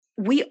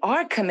we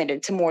are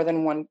committed to more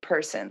than one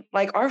person.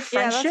 Like our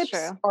friendships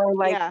are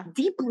like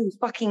deeply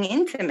fucking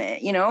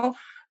intimate, you know?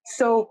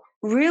 So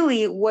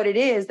really what it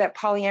is that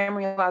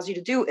polyamory allows you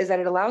to do is that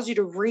it allows you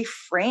to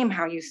reframe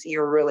how you see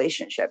your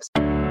relationships.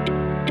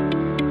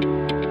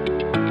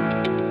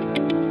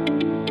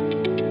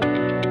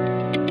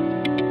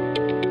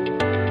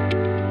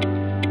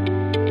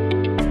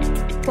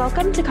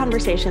 Welcome to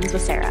Conversations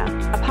with Sarah,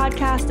 a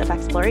podcast of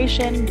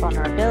exploration,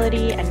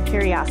 vulnerability, and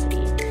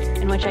curiosity,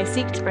 in which I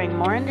seek to bring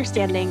more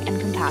understanding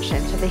and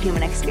compassion to the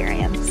human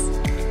experience.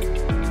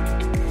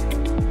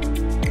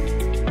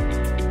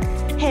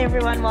 Hey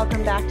everyone,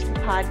 welcome back to the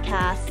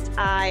podcast.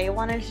 I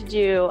wanted to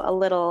do a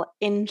little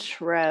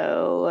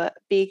intro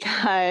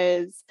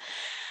because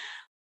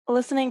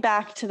listening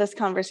back to this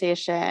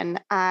conversation,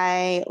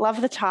 I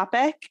love the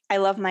topic. I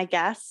love my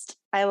guest.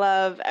 I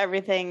love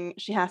everything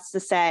she has to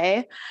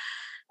say.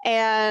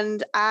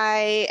 And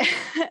I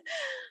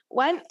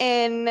went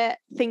in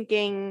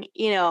thinking,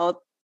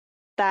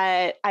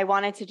 that I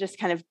wanted to just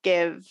kind of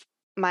give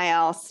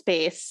Maëlle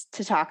space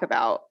to talk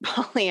about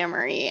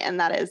polyamory, and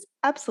that is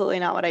absolutely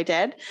not what I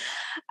did.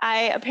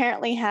 I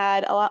apparently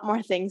had a lot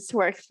more things to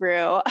work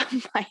through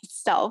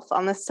myself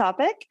on this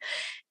topic.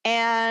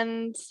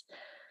 And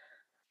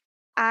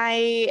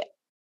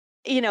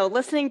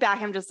listening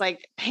back, I'm just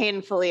like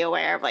painfully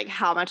aware of like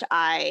how much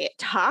I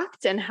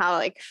talked and how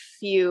like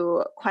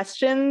few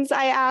questions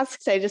I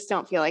asked. I just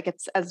don't feel like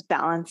it's as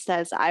balanced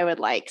as I would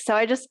like. So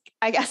I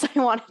guess I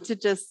wanted to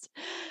just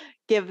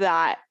give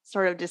that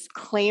sort of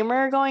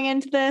disclaimer going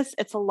into this.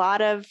 It's a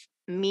lot of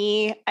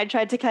me. I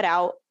tried to cut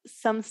out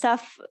some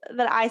stuff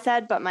that I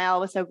said, but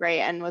Maëlle was so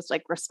great and was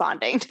like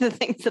responding to the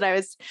things that I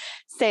was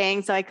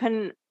saying. So I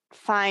couldn't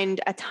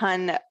find a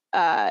ton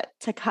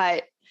to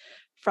cut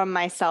from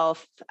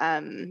myself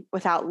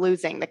without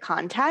losing the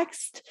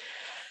context.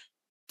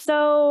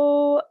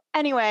 So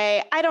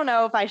anyway, I don't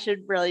know if I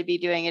should really be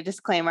doing a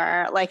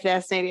disclaimer like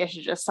this. Maybe I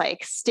should just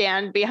like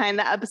stand behind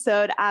the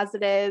episode as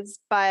it is.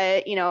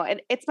 But,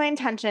 it's my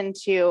intention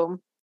to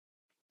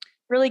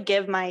really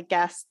give my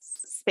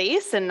guests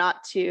space and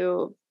not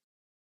to,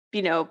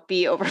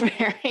 be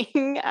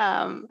overbearing.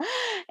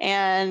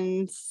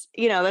 And,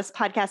 this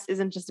podcast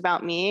isn't just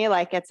about me.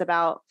 Like it's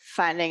about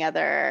finding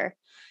other,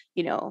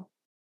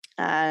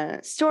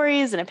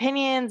 stories and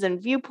opinions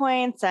and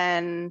viewpoints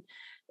and,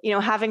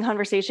 having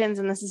conversations.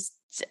 And this is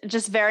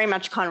just very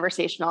much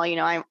conversational.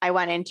 I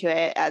went into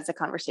it as a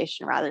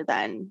conversation rather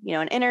than,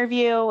 an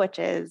interview, which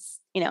is,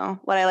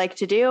 what I like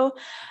to do.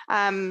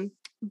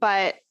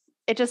 But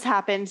it just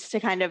happened to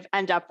kind of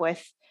end up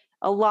with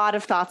a lot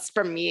of thoughts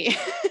from me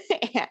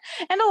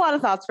and a lot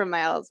of thoughts from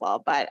Maëlle as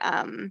well. But,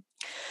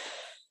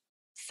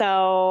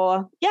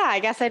 so yeah, I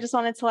guess I just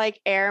wanted to like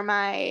air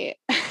my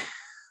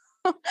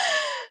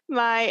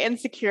my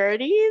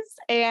insecurities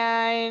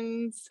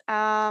and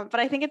but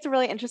I think it's a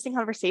really interesting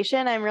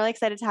conversation. I'm really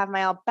excited to have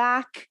Maëlle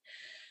back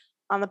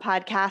on the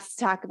podcast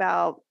to talk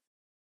about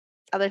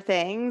other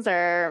things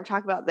or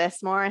talk about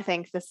this more. I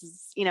think this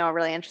is, a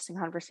really interesting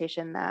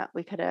conversation that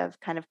we could have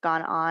kind of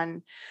gone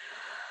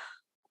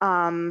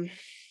on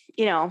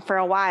for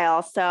a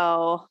while.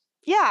 So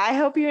yeah, I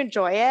hope you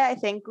enjoy it. I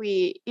think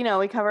we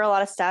cover a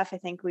lot of stuff. I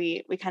think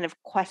we kind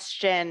of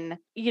question,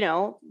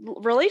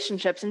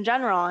 relationships in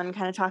general and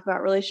kind of talk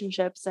about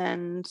relationships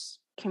and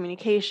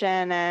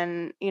communication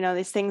and,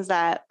 these things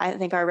that I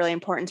think are really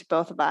important to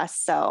both of us.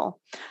 So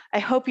I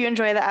hope you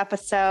enjoy the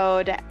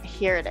episode.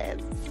 Here it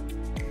is.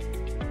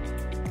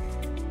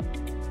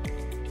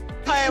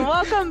 All right,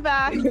 welcome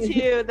back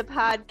to the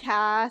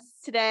podcast.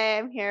 Today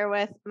I'm here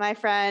with my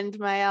friend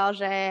Maëlle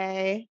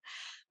Jaye.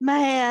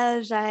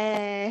 Maëlle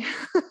Jaye.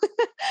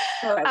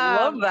 Oh, I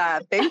love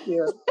that. Thank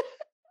you.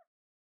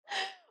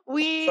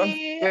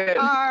 We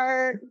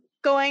are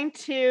going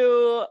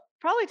to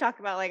probably talk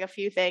about like a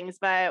few things,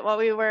 but what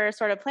we were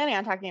sort of planning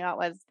on talking about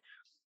was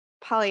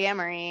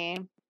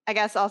polyamory. I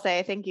guess I'll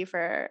say thank you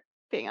for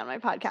being on my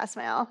podcast,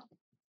 Maëlle.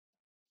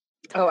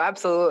 Oh,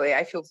 absolutely.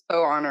 I feel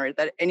so honored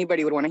that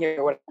anybody would want to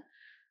hear what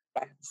I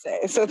have to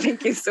say. So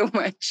thank you so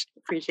much.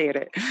 Appreciate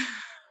it.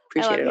 I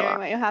love hearing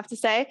what you have to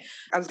say.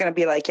 I was going to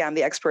be like, yeah, I'm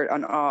the expert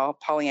on all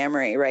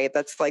polyamory, right?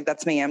 That's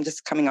me. I'm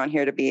just coming on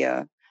here to be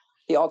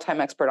the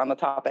all-time expert on the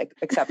topic,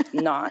 except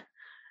not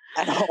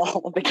at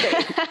all the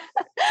case.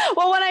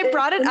 Well, when I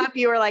brought it up,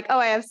 you were like, oh,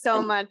 I have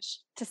so much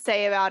to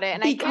say about it.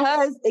 And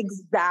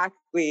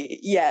exactly.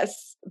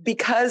 Yes.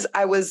 Because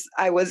I was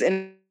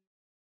in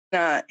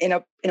a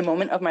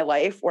moment of my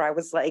life where I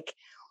was like,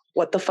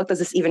 what the fuck does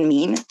this even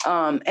mean?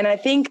 And I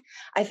think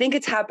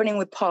it's happening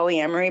with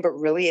polyamory, but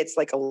really it's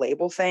like a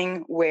label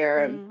thing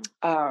where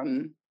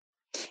in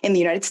the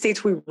United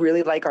States, we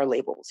really like our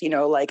labels,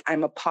 like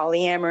I'm a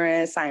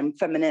polyamorous, I'm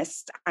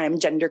feminist, I'm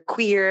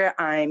genderqueer,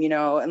 I'm,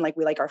 and like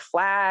we like our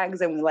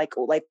flags and we like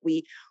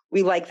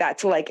that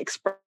to like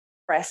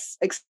express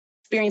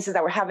experiences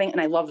that we're having.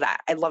 And I love that.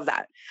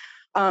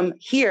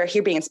 Here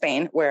being in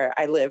Spain, where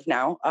I live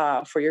now,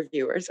 for your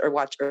viewers or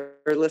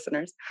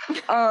listeners,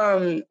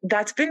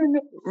 that's been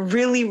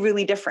really,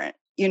 really different.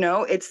 you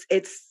know, it's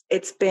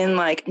been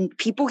like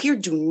people here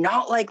do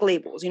not like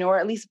labels, you know, or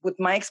at least with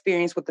my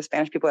experience with the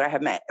Spanish people that I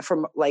have met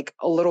from like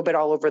a little bit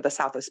all over the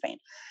south of Spain,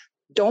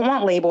 don't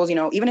want labels, you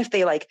know, even if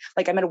they like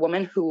I met a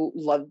woman who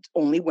loved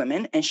only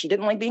women and she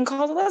didn't like being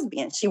called a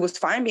lesbian. She was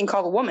fine being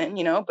called a woman,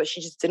 you know, but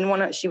she just didn't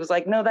want to, she was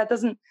like, no, that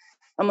doesn't,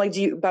 I'm like,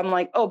 I'm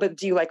like, oh, but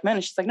do you like men?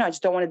 And she's like, no, I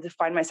just don't want to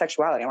define my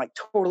sexuality. I'm like,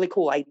 totally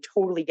cool. I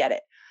totally get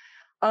it.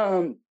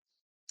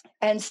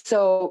 And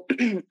so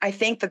I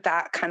think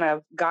that kind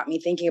of got me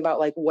thinking about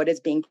like, what is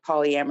being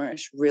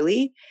polyamorous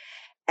really?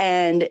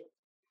 And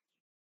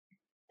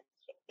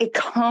it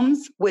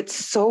comes with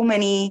so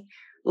many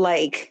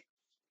like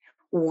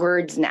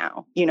words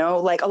now, you know,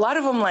 like a lot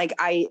of them, like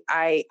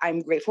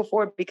I'm grateful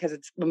for it because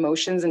it's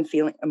emotions and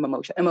feelings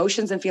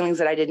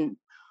that I didn't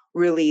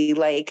really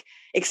like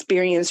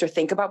experience or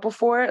think about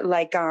before.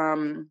 Like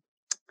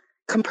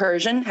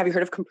compersion. Have you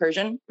heard of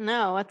compersion?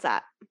 No, what's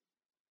that?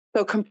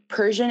 So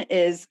compersion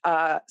is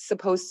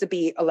supposed to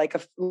be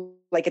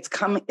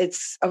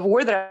it's a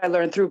word that I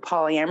learned through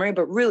polyamory,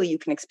 but really you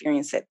can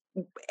experience it.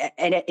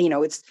 And it, you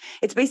know, it's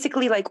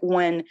basically like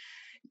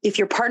if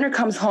your partner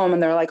comes home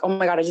and they're like, oh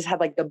my God, I just had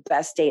like the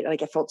best date.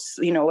 Like it felt,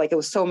 you know, like it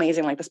was so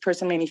amazing. Like this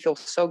person made me feel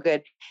so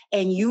good.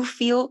 And you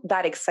feel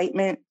that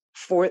excitement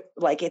for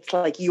like, it's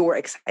like your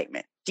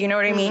excitement. Do you know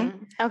what I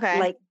mean? Okay.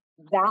 Like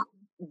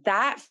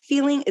that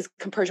feeling is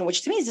compersion,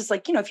 which to me is just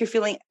like, you know,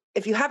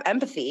 if you have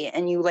empathy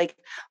and you like,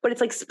 but it's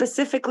like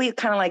specifically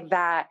kind of like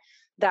that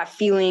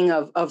feeling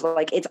of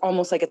like, it's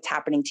almost like it's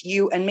happening to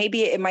you. And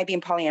maybe it might be in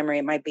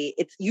polyamory.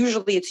 It's used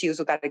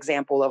with that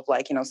example of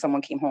like, you know,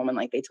 someone came home and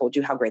like, they told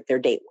you how great their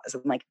date was.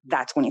 And like,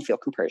 that's when you feel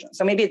compersion.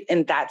 So maybe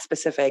in that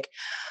specific,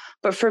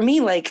 but for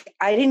me, like,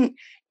 I know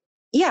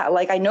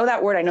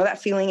that word, I know that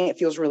feeling, it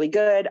feels really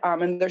good.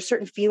 And there's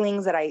certain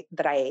feelings that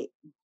I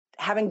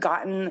haven't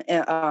gotten,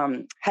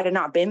 had it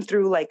not been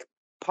through like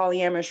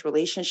polyamorous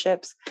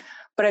relationships.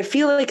 But I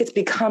feel like it's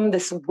become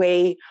this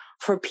way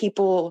for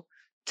people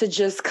to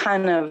just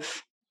kind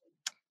of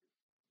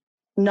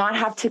not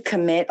have to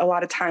commit a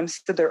lot of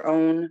times to their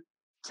own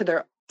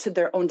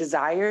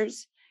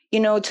desires,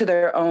 you know, to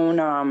their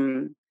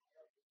own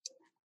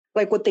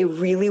like what they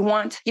really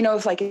want. You know,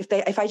 if I just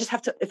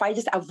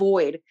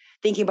avoid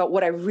thinking about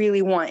what I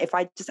really want, if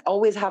I just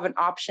always have an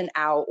option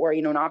out, or,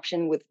 you know, an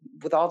option with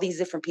all these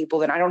different people,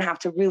 then I don't have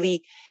to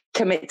really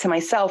commit to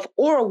myself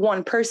or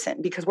one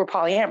person, because we're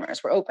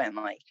polyamorous, we're open,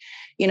 like,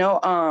 you know,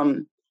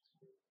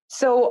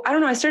 so I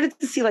don't know, I started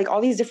to see like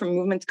all these different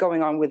movements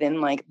going on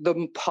within like the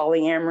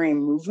polyamory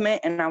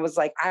movement. And I was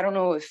like, I don't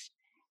know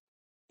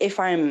if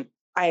I'm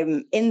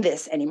in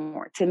this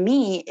anymore. To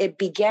me, it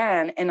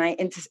began, and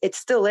it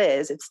still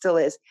is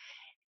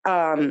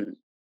a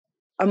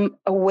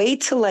way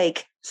to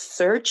like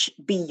search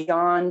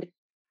beyond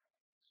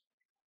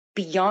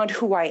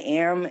who I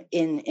am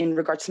in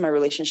regards to my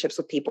relationships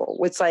with people.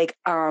 It's like,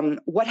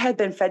 what had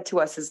been fed to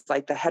us is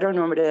like the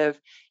heteronormative,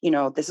 you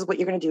know, this is what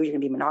you're going to do. You're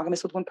going to be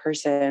monogamous with one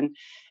person,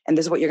 and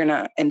this is what you're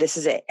going to, and this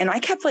is it. And I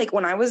kept like,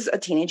 when I was a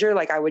teenager,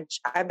 like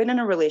I've been in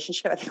a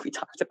relationship. I think we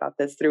talked about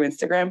this through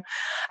Instagram.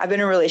 I've been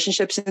in a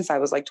relationship since I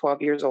was like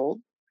 12 years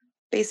old,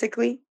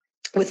 basically,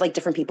 with like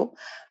different people.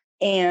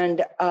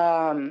 And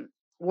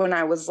when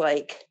I was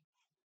like,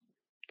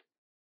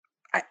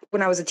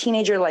 when I was a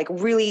teenager, like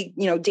really,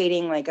 you know,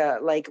 dating like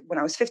when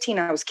I was 15,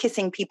 I was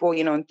kissing people,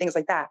 you know, and things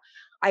like that.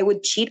 I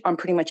would cheat on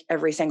pretty much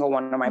every single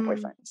one of my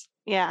boyfriends.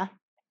 Yeah.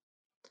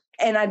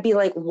 And I'd be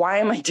like, why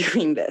am I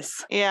doing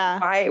this? Yeah.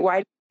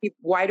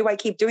 Why do I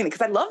keep doing it?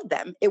 Because I loved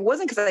them. It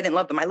wasn't because I didn't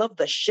love them. I loved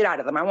the shit out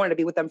of them. I wanted to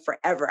be with them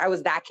forever. I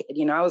was that kid,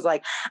 you know, I was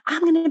like,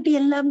 I'm going to be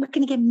in love. We're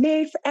going to get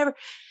married forever.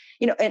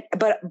 You know,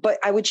 but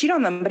I would cheat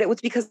on them, but it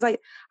was because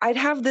I'd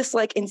have this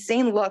like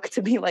insane luck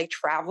to be like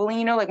traveling,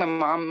 you know, like my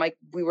mom, like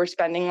we were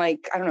spending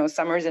like, I don't know,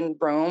 summers in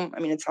Rome. I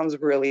mean, it sounds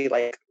really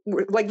like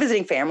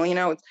visiting family, you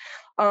know,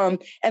 and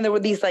there were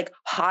these like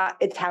hot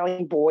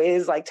Italian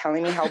boys like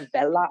telling me how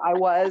bella I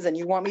was. And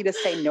you want me to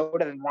say no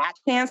to that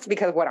chance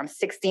because I'm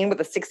 16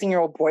 with a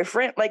 16-year-old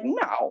boyfriend? Like,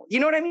 no, you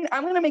know what I mean?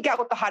 I'm going to make out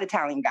with the hot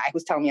Italian guy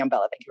who's telling me I'm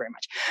bella. Thank you very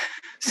much.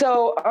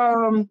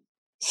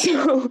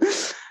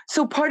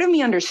 So part of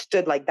me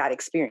understood like that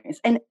experience.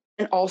 And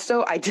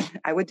also I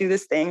would do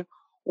this thing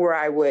where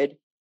I would,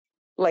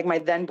 like my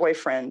then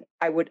boyfriend,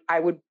 I would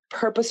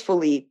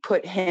purposefully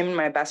put him and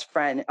my best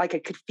friend, like I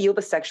could feel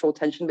the sexual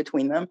tension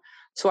between them.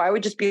 So I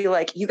would just be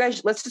like, you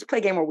guys, let's just play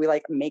a game where we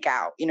like make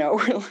out, you know,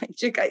 we're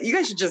like, you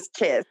guys should just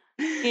kiss.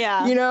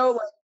 Yeah. You know,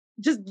 like,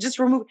 just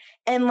remove.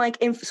 And like,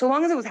 so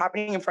long as it was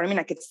happening in front of me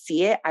and I could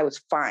see it, I was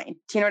fine.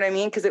 Do you know what I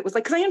mean? Because it was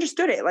like, because I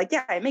understood it. Like,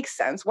 yeah, it makes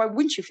sense. Why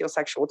wouldn't you feel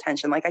sexual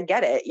tension? Like, I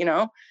get it, you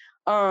know?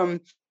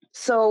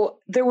 So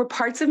there were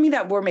parts of me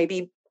that were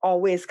maybe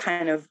always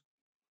kind of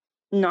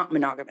not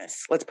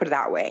monogamous, let's put it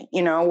that way,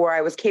 you know, where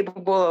I was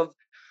capable of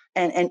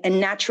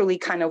and naturally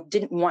kind of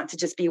didn't want to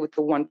just be with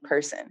the one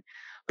person.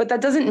 But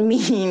that doesn't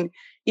mean,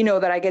 you know,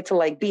 that I get to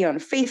like be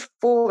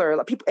unfaithful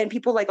or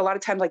people like a lot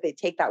of times like they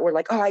take that word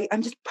like, oh,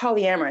 I'm just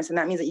polyamorous. And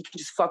that means that you can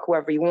just fuck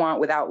whoever you want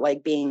without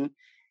like being,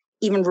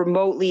 even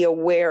remotely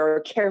aware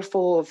or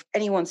careful of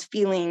anyone's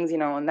feelings,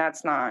 and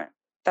that's not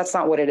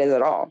what it is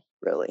at all,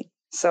 really.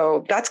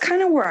 So that's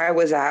kind of where I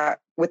was at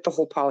with the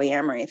whole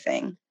polyamory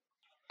thing.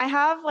 I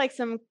have like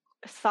some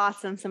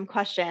thoughts and some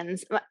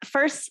questions.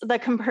 First, the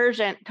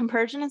compersion.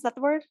 Compersion, is that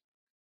the word?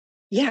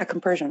 Yeah,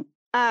 compersion.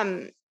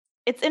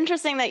 It's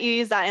interesting that you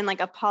use that in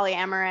like a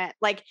polyamorous,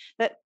 like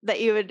that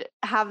you would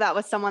have that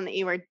with someone that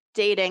you were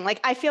dating. Like,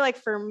 I feel like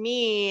for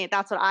me,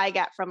 that's what I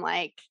get from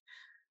like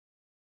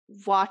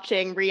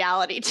watching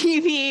reality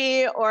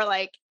TV or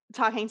like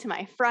talking to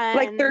my friends.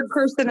 Like third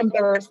person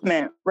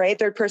embarrassment, right?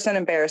 Third person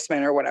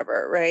embarrassment or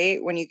whatever,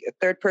 right? When you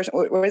third person,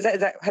 what is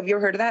that? Have you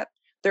ever heard of that?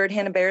 Third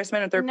hand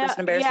embarrassment or third person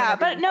embarrassment? Yeah,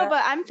 but no,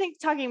 but I'm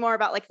talking more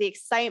about like the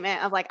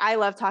excitement of like, I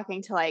love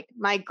talking to like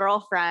my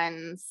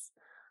girlfriends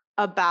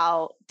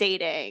about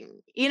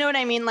dating. You know what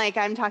I mean? Like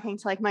I'm talking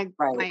to like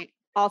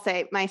I'll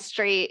say my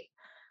straight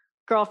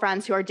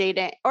girlfriends who are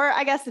dating, or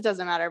I guess it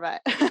doesn't matter,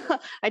 but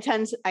I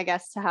tend to, I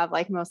guess, to have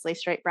like mostly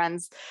straight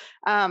friends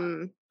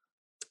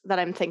that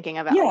I'm thinking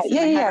of at least in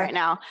my head right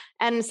now.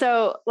 And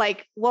so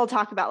like, we'll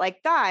talk about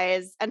like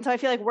guys. And so I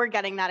feel like we're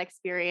getting that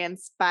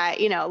experience by,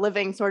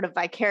 living sort of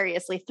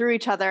vicariously through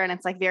each other. And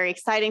it's like very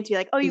exciting to be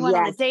like, oh, you went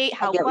on a date.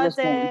 How was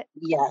it?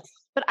 Yes.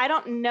 But I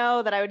don't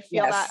know that I would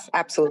feel that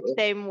absolutely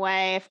same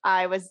way if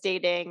I was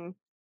dating,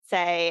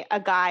 say, a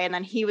guy and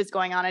then he was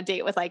going on a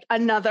date with like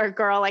another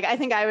girl. Like, I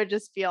think I would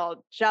just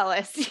feel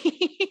jealous,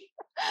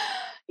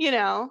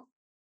 Yeah.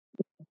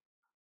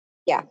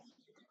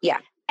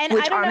 And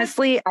which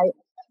honestly, go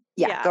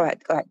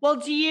ahead.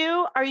 Well,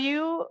 are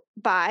you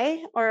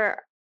bi,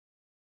 or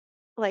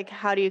like,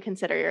 how do you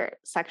consider your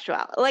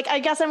sexuality? Like, I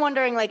guess I'm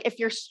wondering, like, if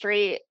you're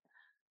straight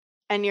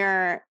and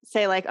you're,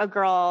 say, like a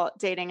girl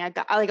dating a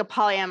guy, like a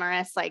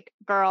polyamorous, like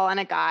girl and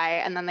a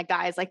guy, and then the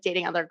guy is like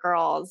dating other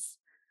girls.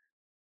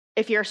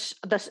 If you're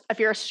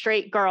a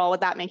straight girl,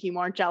 would that make you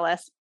more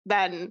jealous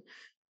than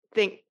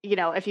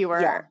if you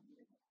were,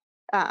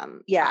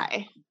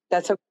 bi?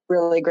 That's a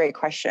really great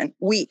question.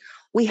 We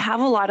have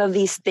a lot of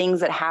these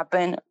things that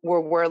happen where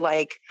we're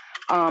like,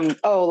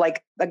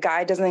 like the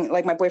guy doesn't,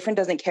 like my boyfriend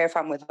doesn't care if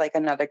I'm with like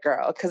another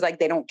girl, because like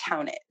they don't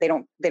count it. They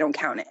don't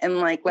count it. And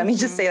like, let me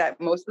just say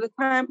that most of the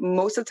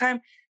time,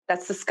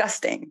 that's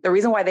disgusting. The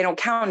reason why they don't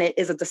count it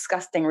is a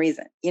disgusting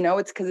reason.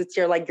 It's because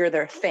you're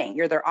their thing,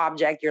 you're their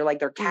object, you're like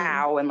their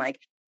cow, and like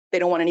they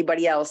don't want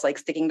anybody else like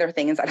sticking their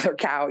thing inside of their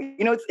cow.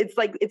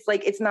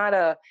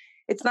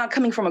 It's not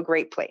coming from a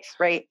great place,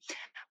 right?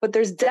 But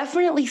there's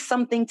definitely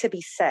something to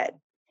be said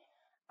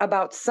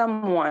about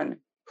someone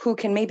who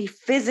can maybe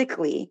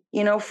physically,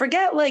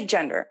 forget like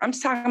gender. I'm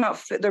just talking about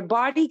their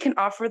body can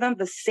offer them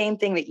the same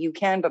thing that you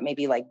can, but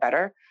maybe like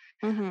better.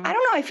 Mm-hmm. I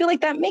don't know. I feel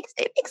like it makes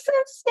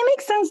sense. It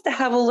makes sense to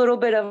have a little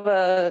bit of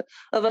a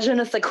je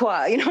ne sais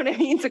quoi, you know what I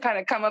mean? To kind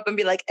of come up and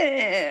be like,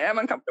 I'm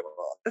uncomfortable.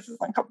 This is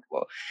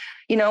uncomfortable,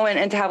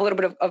 and to have a little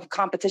bit of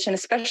competition,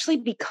 especially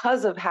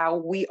because of how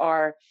we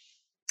are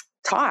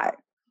taught.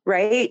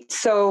 Right.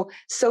 So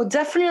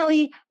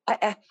definitely,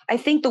 I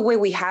think the way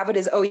we have it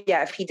is,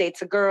 if he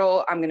dates a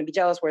girl, I'm going to be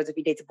jealous. Whereas if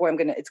he dates a boy,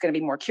 it's going to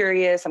be more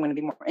curious. I'm going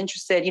to be more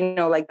interested,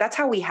 like that's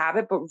how we have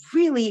it. But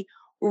really,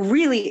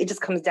 it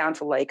just comes down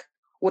to like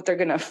what they're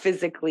going to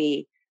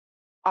physically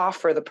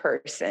offer the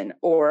person,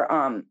 or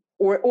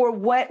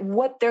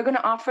what they're going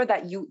to offer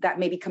that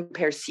maybe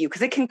compares to you.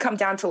 Cause it can come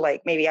down to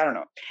like, maybe, I don't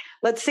know.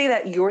 Let's say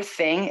that your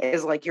thing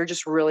is like, you're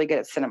just really good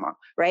at cinema,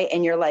 right?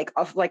 And you're like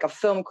a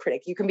film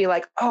critic. You can be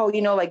like,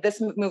 like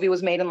this movie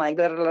was made in like,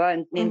 blah, blah, blah,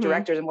 and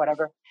directors and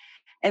whatever.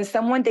 And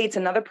someone dates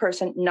another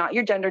person, not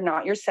your gender,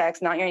 not your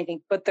sex, not your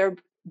anything, but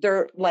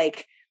they're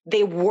like,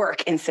 they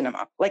work in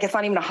cinema. Like, it's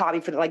not even a hobby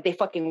for them. Like, they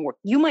fucking work.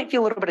 You might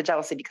feel a little bit of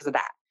jealousy because of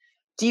that.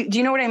 Do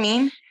you know what I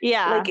mean?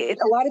 Yeah. Like,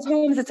 a lot of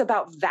times it's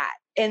about that.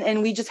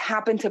 And we just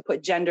happen to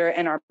put gender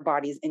and our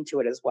bodies into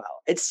it as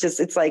well.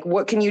 It's like,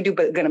 what can you do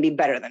but going to be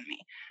better than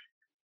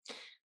me?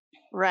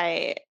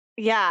 Right.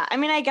 Yeah. I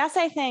mean, I guess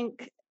I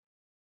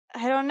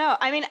don't know.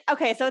 I mean,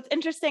 okay. So it's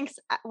interesting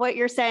what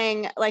you're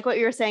saying, like what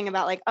you were saying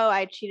about like,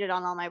 I cheated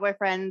on all my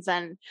boyfriends.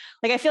 And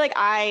like, I feel like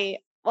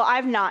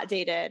I've not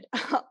dated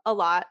a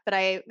lot, but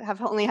I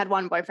have only had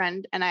one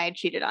boyfriend and I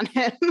cheated on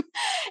him.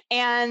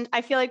 And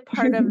I feel like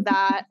part of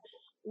that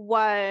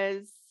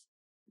was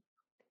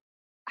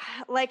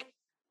like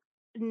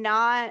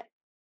not,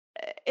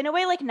 in a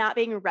way, like not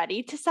being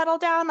ready to settle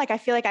down. Like, I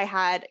feel like I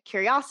had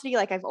curiosity.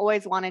 Like, I've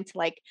always wanted to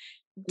like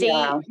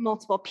date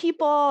multiple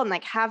people and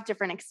like have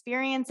different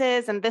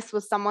experiences. And this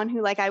was someone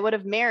who like I would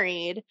have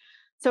married.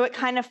 So it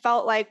kind of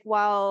felt like,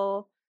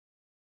 well,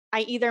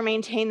 I either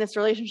maintain this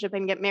relationship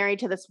and get married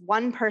to this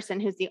one person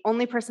who's the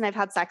only person I've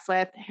had sex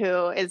with,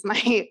 who is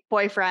my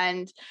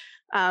boyfriend,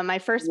 my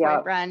first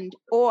boyfriend,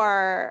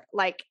 or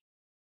like,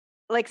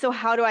 so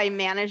how do I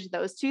manage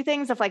those two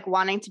things of like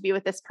wanting to be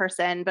with this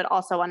person, but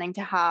also wanting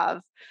to have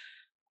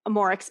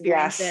more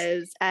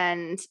experiences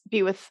and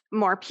be with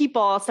more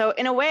people? So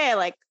in a way,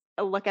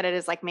 I look at it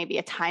as like maybe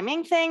a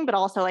timing thing, but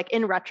also like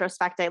in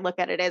retrospect, I look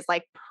at it as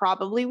like,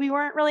 probably we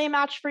weren't really a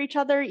match for each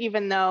other,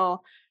 even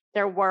though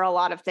there were a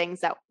lot of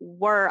things that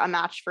were a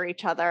match for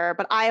each other.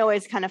 But I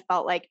always kind of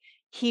felt like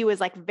he was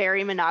like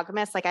very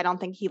monogamous. Like, I don't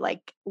think he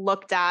like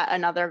looked at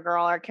another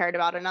girl or cared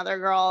about another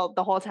girl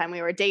the whole time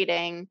we were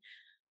dating.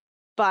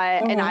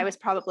 But, and I was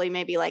probably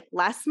maybe like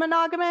less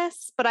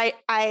monogamous, but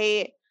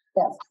I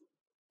Yes.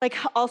 like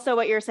also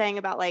what you're saying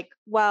about like,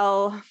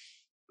 well,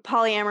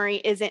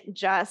 polyamory isn't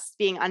just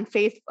being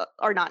unfaithful,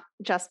 or not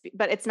just,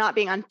 but it's not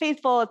being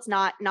unfaithful. It's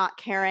not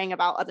caring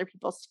about other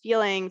people's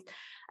feelings.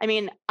 I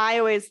mean, I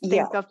always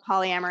think of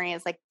polyamory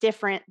as like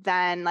different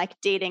than like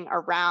dating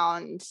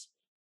around.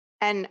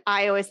 And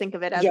I always think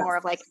of it as more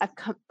of like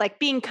like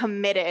being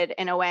committed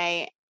in a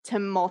way to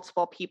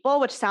multiple people,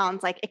 which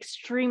sounds like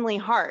extremely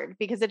hard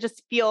because it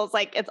just feels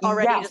like it's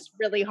already just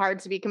really hard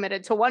to be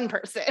committed to one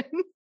person.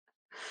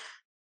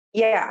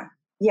 Yeah.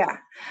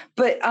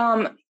 But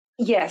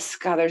yes,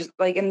 God, there's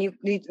like, and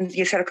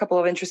you said a couple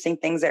of interesting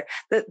things there.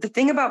 The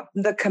thing about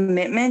the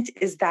commitment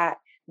is that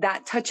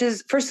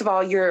touches, first of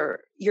all,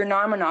 your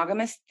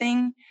non-monogamous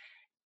thing.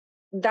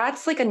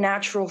 That's like a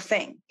natural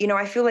thing. You know,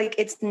 I feel like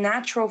it's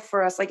natural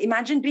for us. Like,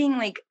 imagine being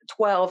like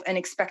 12 and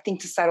expecting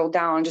to settle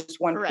down on just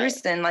one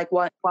person, like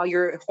while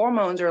your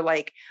hormones are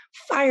like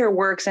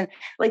fireworks, and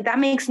like, that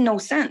makes no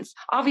sense.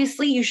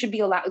 Obviously you should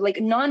be allowed,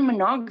 like,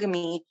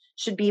 non-monogamy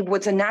should be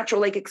what's a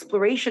natural, like,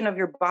 exploration of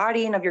your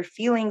body and of your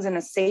feelings in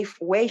a safe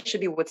way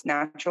should be what's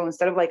natural,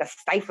 instead of like a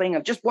stifling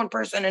of just one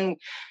person and,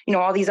 you know,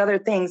 all these other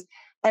things.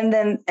 And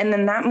then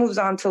that moves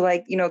on to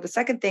like, you know, the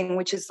second thing,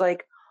 which is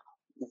like,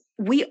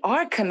 we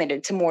are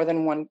committed to more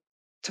than one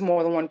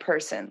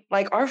person.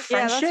 Like, our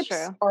friendships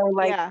are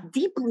like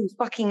deeply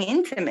fucking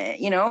intimate,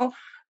 you know?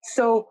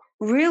 So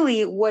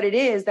really what it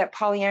is that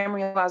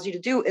polyamory allows you to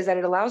do is that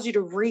it allows you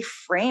to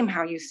reframe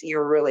how you see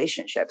your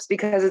relationships,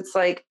 because it's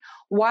like,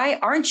 why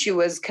aren't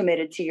you as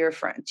committed to your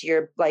friend, to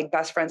your like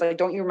best friends? Like,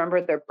 don't you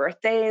remember their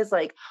birthdays?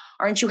 Like,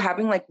 aren't you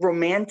having like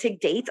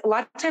romantic dates? A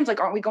lot of times, like,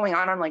 aren't we going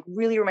on like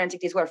really romantic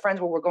dates with our friends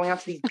where we're going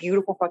out to these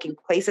beautiful fucking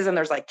places and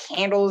there's like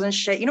candles and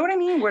shit. You know what I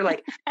mean? We're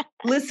like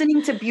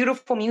listening to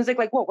beautiful music.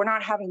 Like, what? We're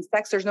not having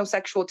sex. There's no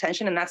sexual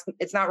tension, and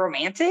it's not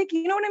romantic.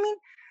 You know what I mean?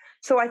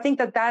 So I think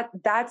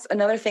that's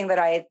another thing that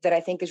I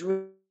think is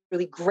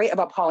really great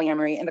about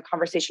polyamory, and the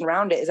conversation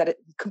around it is that it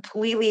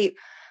completely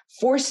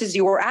forces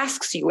you, or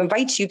asks you,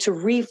 invites you to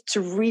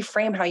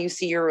reframe how you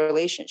see your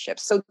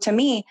relationships. So to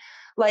me,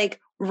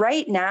 like,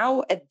 right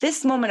now, at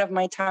this moment of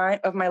my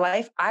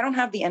life, I don't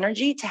have the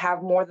energy to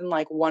have more than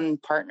like one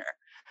partner.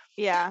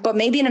 Yeah. But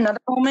maybe in another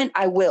moment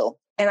I will.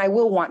 And I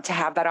will want to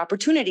have that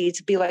opportunity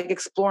to be like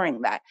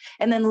exploring that.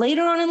 And then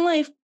later on in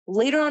life,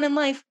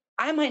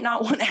 I might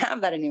not want to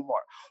have that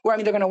anymore. Where I'm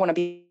either going to want to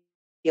be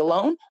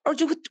alone or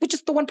do with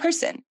just the one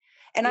person.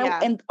 And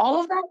and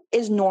all of that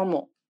is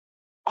normal.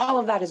 All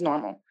of that is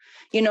normal.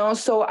 You know,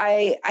 so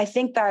I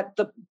think that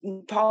the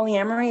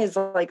polyamory is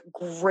like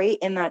great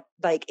in that,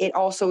 like, it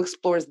also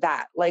explores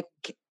that, like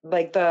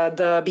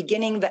the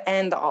beginning, the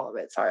end, all of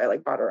it. Sorry, I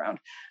like brought it around.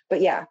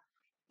 But yeah.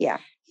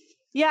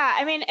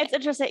 I mean, it's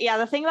interesting. Yeah,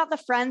 the thing about the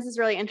friends is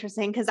really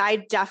interesting because I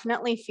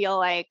definitely feel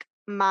like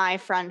my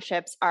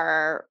friendships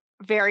are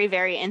very,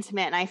 very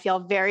intimate and I feel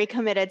very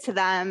committed to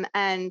them.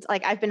 And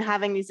like, I've been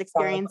having these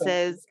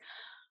experiences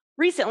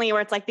recently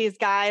where it's like these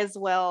guys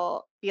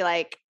will be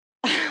like,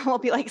 we'll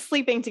be like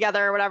sleeping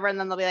together or whatever. And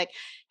then they'll be like,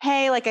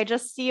 hey, like, I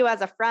just see you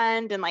as a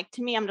friend. And like,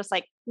 to me, I'm just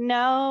like,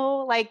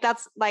 no, like,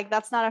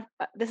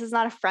 this is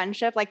not a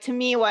friendship. Like, to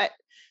me, what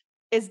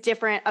is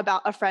different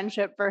about a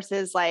friendship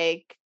versus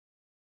like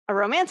a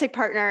romantic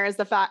partner is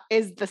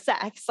the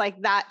sex.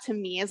 Like, that to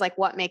me is like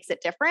what makes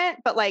it different.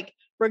 But like,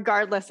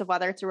 regardless of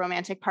whether it's a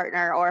romantic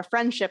partner or a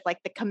friendship, like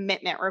the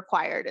commitment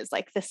required is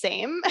like the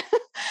same,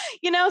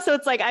 you know? So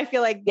it's like, I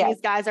feel like these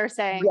guys are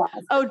saying,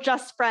 oh,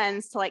 just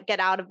friends to like get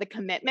out of the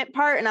commitment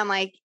part. And I'm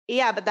like,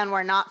 yeah, but then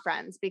we're not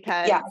friends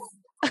because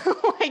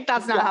like,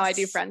 that's not how I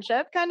do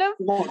friendship, kind of.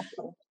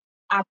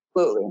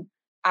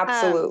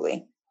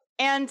 Absolutely.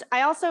 And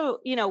I also,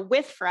 you know,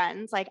 with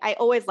friends, like, I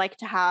always like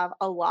to have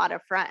a lot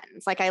of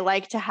friends. Like, I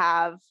like to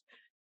have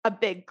a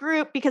big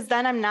group because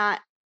then I'm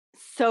not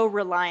so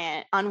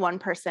reliant on one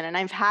person. And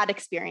I've had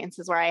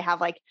experiences where I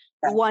have like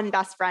one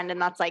best friend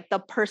and that's like the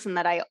person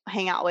that I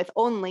hang out with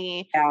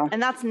only.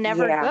 And that's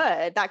never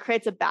good. That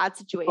creates a bad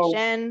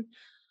situation.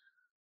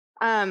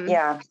 Well,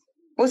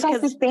 it's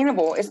not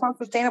sustainable. It's not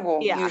sustainable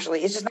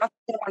usually. It's just not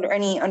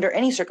sustainable under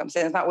any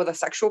circumstance, not with a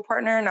sexual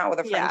partner, not with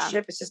a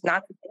friendship. It's just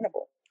not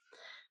sustainable.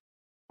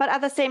 But at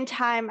the same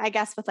time, I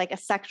guess with like a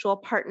sexual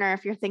partner,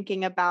 if you're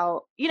thinking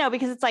about, you know,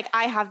 because it's like,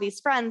 I have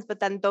these friends, but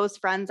then those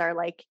friends are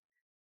like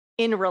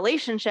in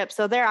relationships.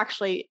 So they're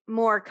actually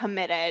more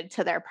committed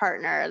to their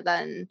partner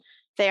than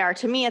they are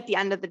to me. At the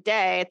end of the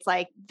day, it's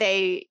like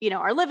they, you know,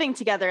 are living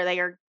together. They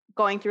are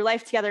going through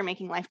life together,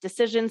 making life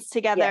decisions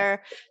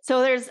together.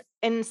 So there's,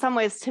 in some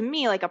ways, to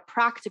me, like a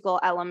practical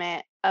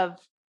element of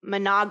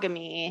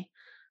monogamy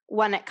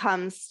when it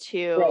comes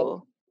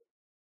to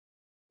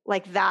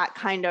like that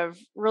kind of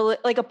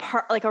like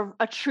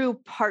a true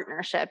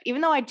partnership,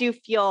 even though I do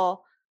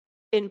feel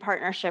in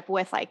partnership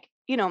with like,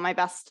 you know, my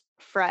best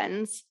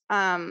friends.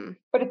 But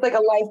it's like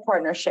a life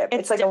partnership.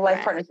 It's like different. A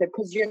life partnership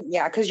because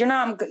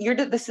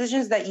the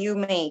decisions that you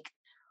make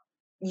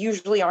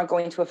usually aren't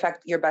going to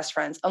affect your best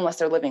friends unless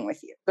they're living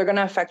with you. They're going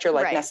to affect your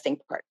like nesting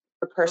part,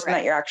 the person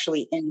that you're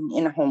actually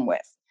in a home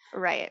with.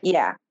 Right.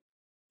 Yeah.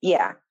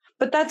 Yeah.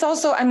 But that's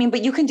also, I mean,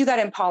 but you can do that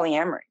in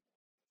polyamory.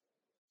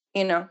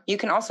 You know, you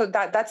can also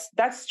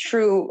that's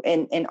true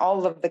in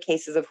all of the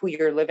cases of who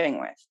you're living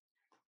with.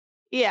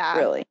 Yeah.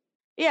 Really.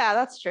 Yeah,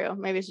 that's true.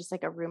 Maybe it's just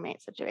like a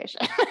roommate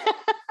situation.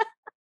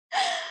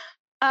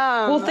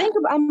 Well, think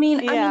about, I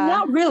mean,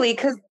 not really,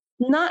 because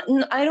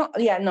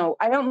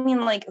I don't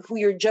mean like who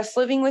you're just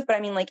living with, but I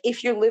mean like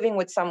if you're living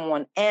with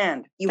someone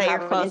and you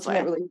have an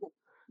intimate relationship.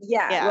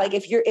 Yeah, like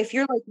if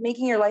you're like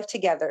making your life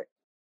together,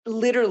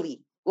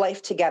 literally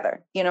life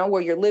together, you know,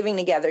 where you're living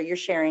together, you're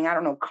sharing, I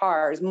don't know,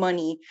 cars,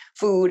 money,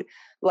 food,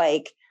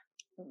 like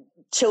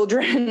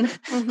children.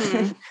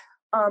 Mm-hmm.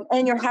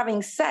 And you're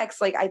having sex,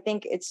 like I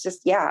think it's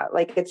just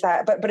like it's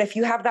that. But if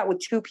you have that with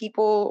two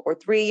people or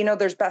three, you know,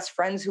 there's best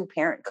friends who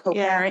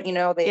co-parent. You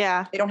know, they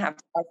don't have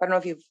to. I don't know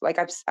if you've like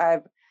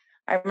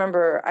I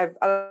remember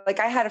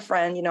I had a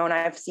friend, you know, and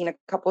I've seen a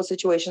couple of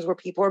situations where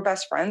people are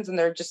best friends and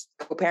they're just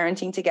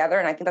co-parenting together,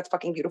 and I think that's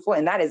fucking beautiful,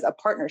 and that is a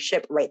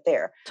partnership right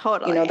there.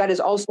 Totally, you know, that is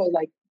also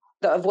like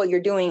of what you're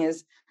doing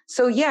is.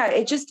 So yeah,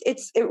 it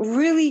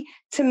really,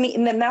 to me,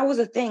 and then that was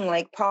a thing,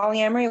 like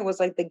polyamory was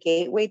like the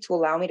gateway to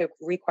allow me to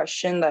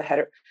re-question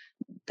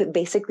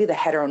basically the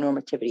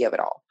heteronormativity of it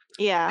all.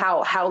 Yeah.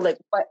 How like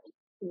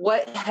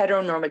what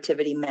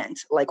heteronormativity meant,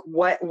 like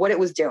what it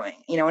was doing,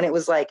 you know, and it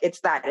was like, it's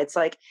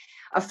like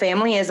a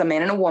family is a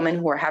man and a woman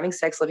who are having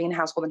sex, living in a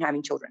household and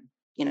having children,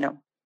 you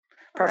know,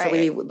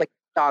 preferably like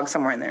dog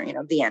somewhere in there, you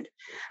know, the end.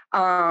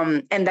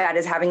 And that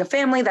is having a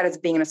family, that is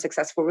being in a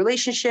successful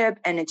relationship.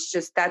 And that's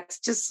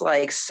just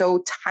like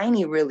so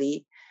tiny,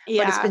 really.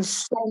 Yeah. But it's been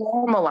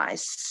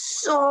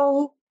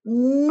so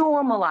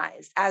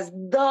normalized as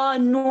the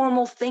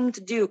normal thing to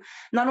do.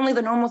 Not only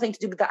the normal thing to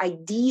do, but the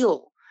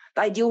ideal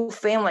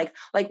family.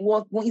 Like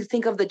when you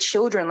think of the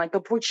children, like the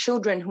poor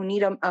children who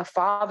need a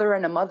father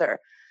and a mother.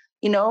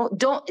 You know,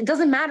 it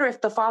doesn't matter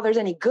if the father's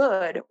any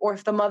good or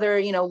if the mother,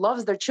 you know,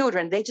 loves their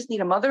children. They just need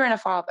a mother and a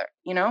father,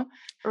 you know?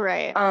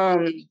 Right.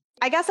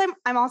 I guess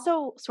I'm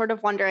also sort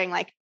of wondering,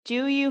 like,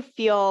 do you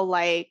feel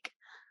like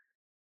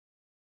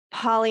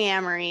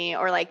polyamory,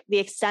 or like the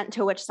extent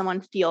to which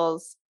someone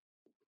feels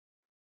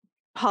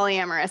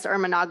polyamorous or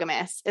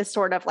monogamous, is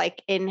sort of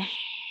like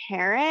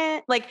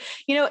inherent, like,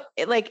 you know,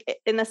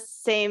 like in the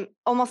same,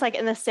 almost like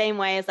in the same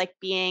way as like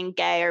being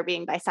gay or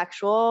being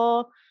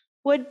bisexual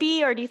would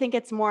be? Or do you think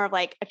it's more of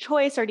like a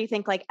choice, or do you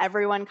think like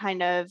everyone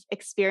kind of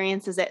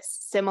experiences it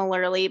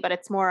similarly, but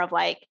it's more of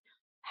like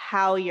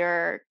how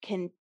you're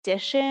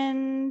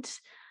conditioned,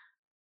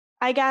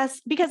 I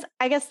guess? Because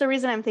I guess the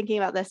reason I'm thinking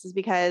about this is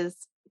because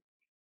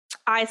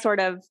I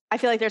feel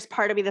like there's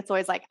part of me that's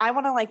always like, I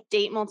want to like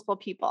date multiple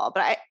people,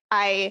 but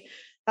I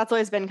that's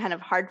always been kind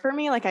of hard for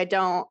me. Like I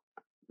don't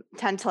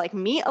tend to like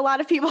meet a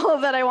lot of people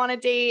that I want to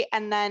date.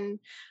 And then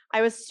I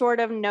was sort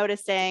of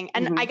noticing,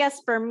 and I guess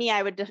for me,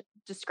 I would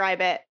describe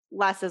it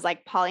less as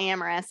like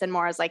polyamorous and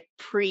more as like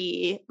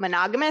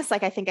pre-monogamous.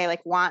 Like I think I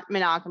like want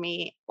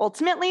monogamy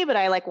ultimately, but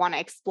I like want to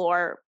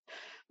explore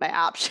my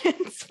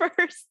options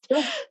first,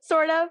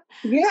 sort of.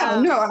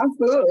 Yeah, no,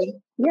 absolutely.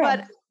 Yeah.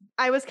 But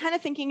I was kind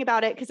of thinking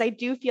about it because I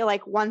do feel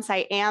like once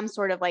I am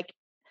sort of like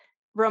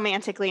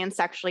romantically and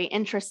sexually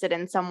interested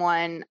in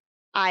someone,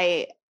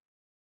 I'm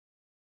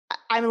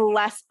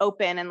less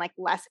open and like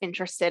less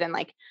interested in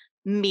like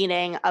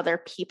meeting other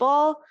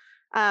people.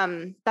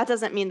 That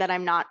doesn't mean that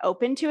I'm not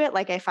open to it.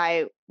 Like if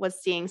I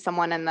was seeing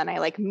someone and then I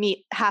like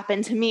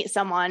happen to meet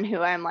someone who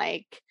I'm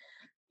like,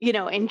 you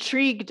know,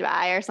 intrigued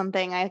by or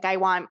something, like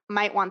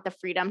might want the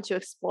freedom to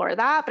explore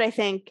that. But I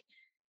think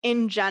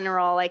in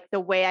general, like the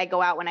way I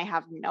go out when I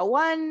have no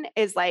one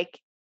is like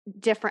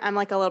different. I'm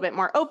like a little bit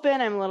more open.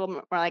 I'm a little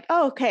more like,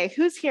 oh, okay,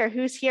 who's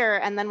here?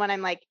 And then when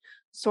I'm like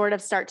sort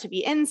of start to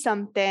be in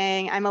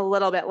something, I'm a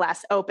little bit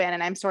less open,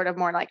 and I'm sort of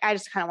more like, I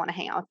just kind of want to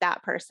hang out with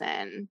that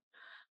person.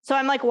 So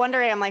I'm like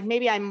wondering, I'm like,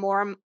 maybe I'm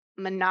more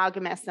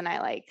monogamous than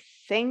I like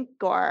think,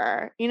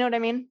 or, you know what I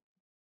mean?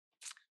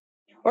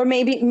 Or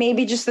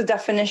maybe just the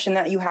definition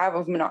that you have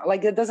of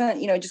like it doesn't,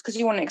 you know, just because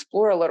you want to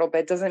explore a little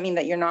bit doesn't mean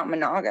that you're not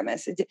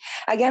monogamous.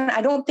 Again,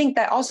 I don't think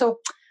that also,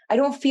 I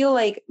don't feel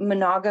like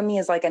monogamy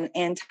is like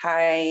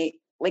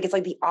like it's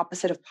like the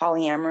opposite of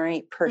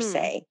polyamory per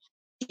se.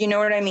 You know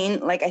what I mean?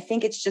 Like, I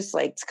think it's just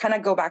like, to kind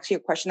of go back to your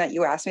question that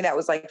you asked me, that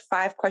was like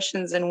 5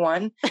 questions in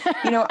one,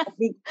 you know,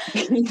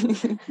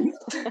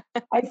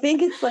 I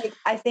think it's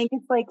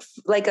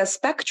like a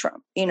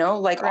spectrum, you know,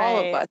 like all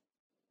of us.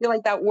 I feel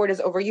like that word is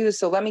overused.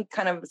 So let me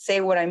kind of say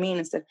what I mean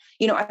instead.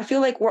 You know, I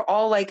feel like we're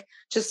all like,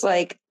 just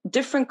like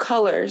different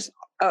colors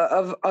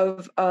of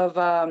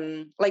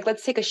like,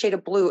 let's take a shade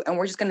of blue and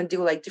we're just going to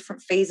do like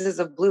different phases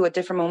of blue at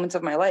different moments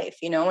of my life,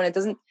 you know, and it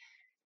doesn't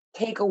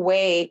take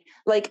away,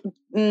 like,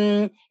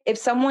 if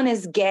someone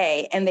is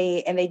gay and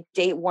they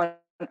date one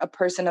a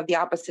person of the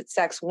opposite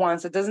sex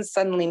wants, it doesn't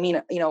suddenly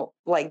mean,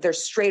 like they're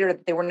straight or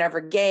that they were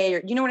never gay,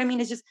 or you know what I mean?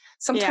 It's just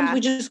sometimes we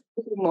just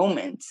go through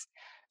moments.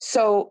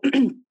 So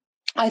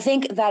I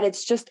think that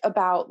it's just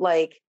about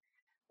like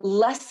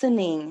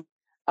lessening,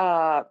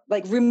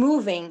 like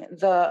removing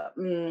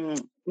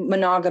the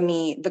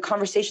monogamy, the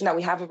conversation that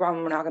we have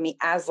around monogamy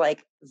as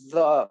like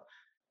the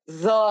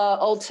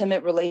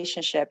ultimate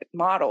relationship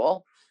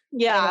model,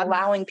 and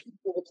allowing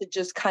people to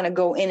just kind of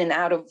go in and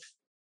out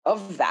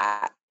of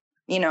that,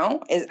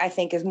 I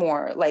think is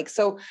more like,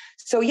 so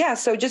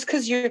just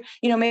because you're,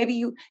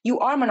 maybe you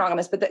are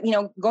monogamous, but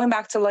that, going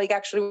back to like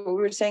actually what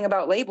we were saying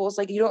about labels,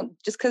 like you don't,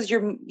 just because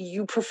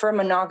you prefer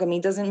monogamy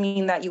doesn't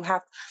mean that you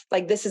have,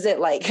 like, this is it,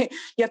 like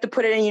you have to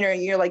put it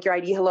in, you're like your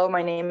ID, hello,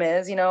 my name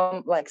is,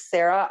 like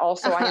Sarah,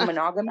 also I am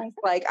monogamous,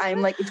 like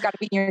I'm like, it's got to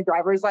be in your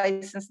driver's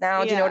license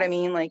now. Do you know what I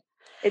mean? Like,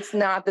 it's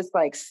not this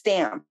like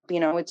stamp,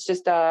 it's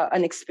just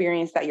an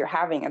experience that you're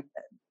having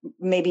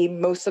maybe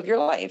most of your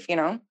life,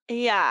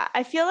 Yeah.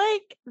 I feel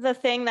like the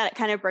thing that it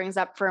kind of brings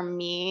up for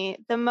me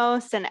the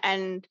most,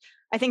 and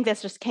I think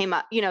this just came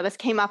up, this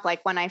came up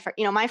like when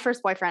my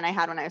first boyfriend I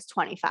had when I was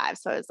 25.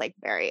 So it was like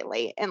very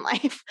late in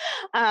life.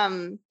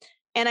 And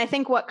I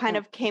think what kind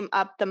of came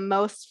up the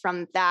most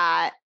from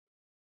that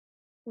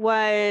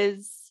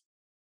was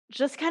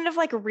just kind of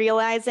like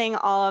realizing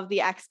all of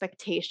the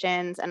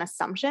expectations and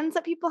assumptions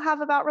that people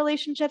have about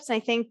relationships. And I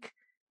think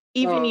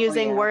even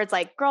using words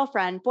like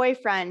girlfriend,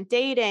 boyfriend,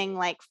 dating,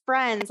 like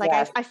friends, like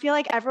I feel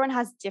like everyone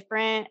has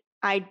different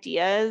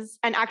ideas,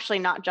 and actually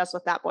not just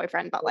with that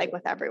boyfriend, but like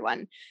with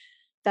everyone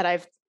that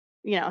I've,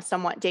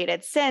 somewhat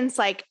dated since,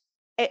 like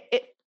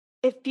it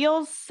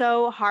feels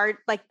so hard.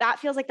 Like that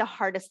feels like the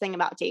hardest thing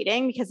about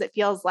dating, because it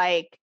feels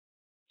like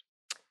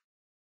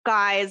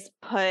guys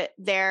put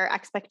their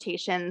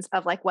expectations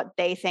of like what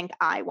they think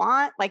I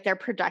want, like they're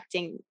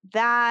projecting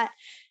that,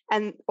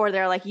 or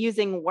they're like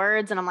using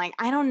words, and I'm like,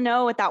 I don't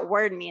know what that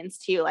word means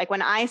to you. Like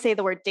when I say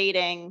the word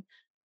dating,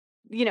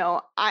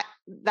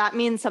 that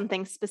means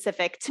something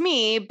specific to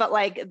me, but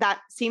like that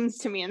seems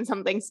to mean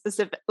something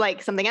specific,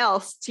 like something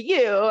else to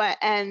you.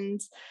 And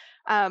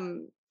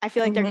I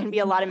feel like there can be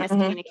a lot of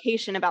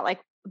miscommunication about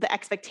like the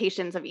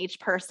expectations of each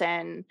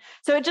person.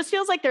 So it just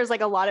feels like there's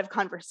like a lot of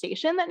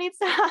conversation that needs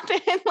to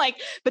happen,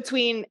 like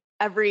between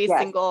every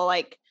single,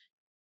 like,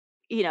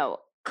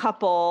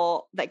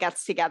 couple that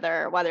gets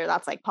together, whether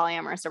that's like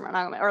polyamorous or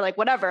monogamous or like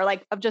whatever,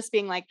 like of just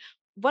being like,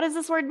 what does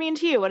this word mean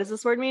to you? What does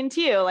this word mean to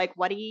you? Like,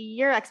 what are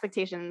your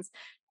expectations?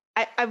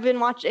 I've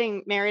been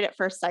watching Married at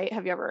First Sight.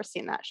 Have you ever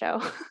seen that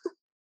show?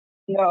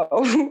 No,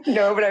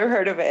 but I've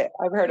heard of it.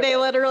 They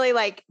literally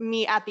like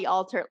meet at the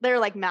altar. They're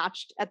like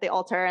matched at the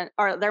altar,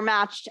 or they're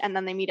matched and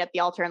then they meet at the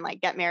altar and like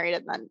get married.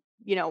 And then,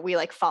 we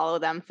like follow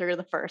them through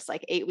the first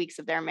like 8 weeks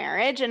of their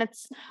marriage. And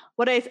it's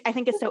what I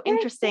think is so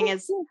interesting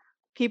is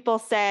people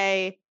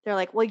say, they're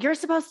like, well, you're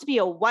supposed to be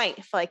a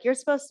wife. Like you're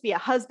supposed to be a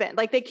husband.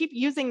 Like they keep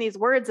using these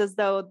words as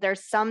though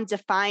there's some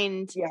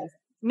defined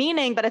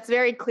meaning, but it's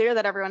very clear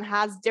that everyone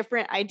has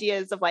different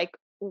ideas of like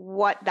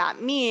what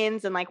that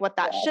means and like what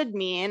that should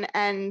mean.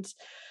 And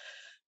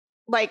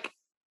like,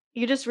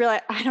 you just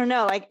realize, I don't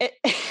know, like it,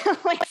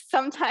 like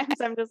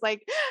sometimes I'm just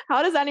like,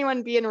 how does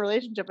anyone be in a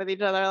relationship with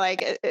each other?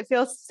 Like it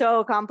feels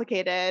so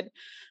complicated.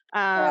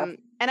 And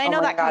I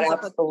know that comes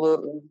up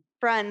with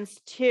friends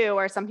too,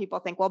 where some people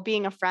think, well,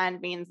 being a friend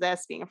means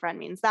this, being a friend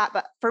means that.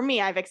 But for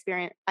me, I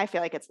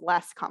feel like it's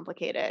less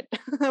complicated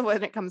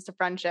when it comes to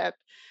friendship.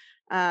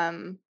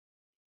 But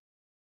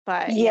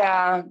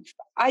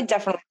I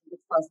definitely think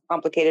it's less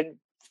complicated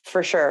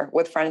for sure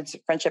with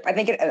friendship. I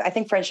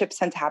think friendships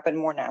tend to happen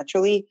more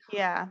naturally.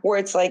 Yeah. Where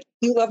it's like,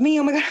 you love me,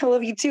 oh my God, I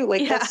love you too.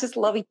 Like let's just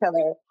love each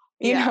other.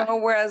 You know,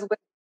 whereas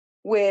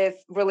with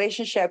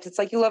relationships, it's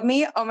like, you love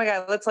me, oh my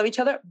God, let's love each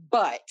other.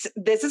 But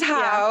this is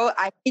how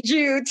I need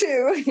you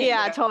too.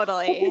 Yeah,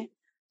 totally.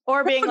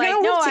 Or being like,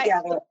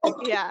 no,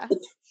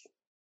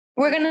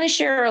 we're gonna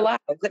share our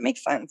lives. It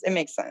makes sense.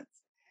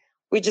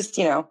 We just,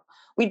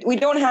 we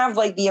don't have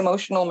like the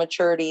emotional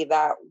maturity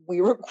that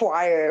we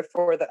require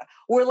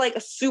we're like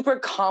super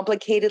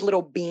complicated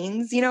little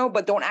beings,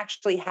 but don't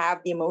actually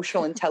have the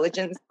emotional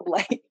intelligence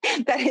like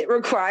that it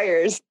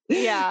requires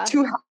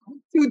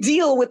to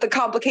deal with the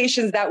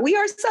complications that we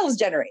ourselves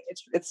generate.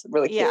 It's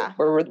really cute.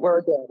 We're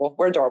adorable.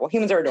 We're adorable.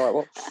 Humans are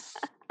adorable.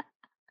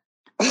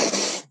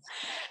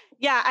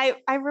 I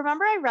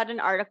remember I read an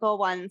article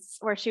once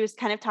where she was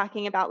kind of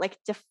talking about like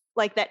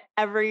that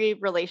every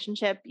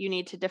relationship you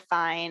need to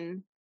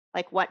define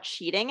like what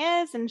cheating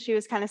is. And she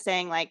was kind of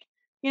saying like,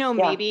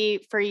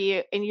 maybe for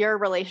you in your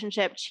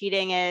relationship,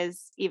 cheating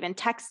is even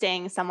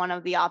texting someone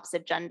of the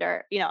opposite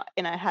gender, in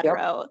a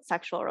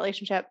heterosexual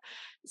relationship,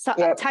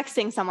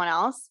 texting someone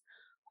else.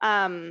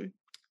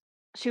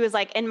 She was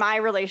like, in my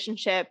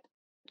relationship,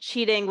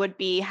 cheating would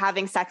be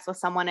having sex with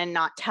someone and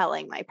not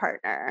telling my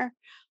partner.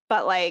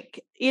 But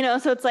like,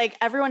 so it's like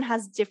everyone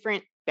has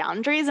different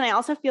boundaries. And I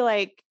also feel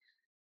like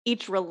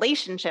each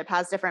relationship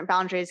has different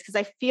boundaries, because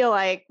I feel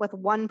like with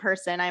one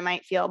person, I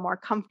might feel more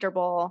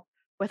comfortable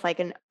with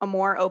like a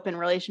more open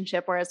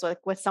relationship, whereas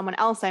with someone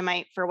else, I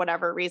might, for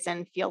whatever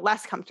reason, feel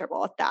less comfortable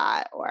with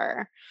that.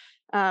 Or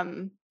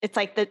it's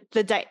like the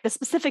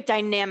specific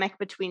dynamic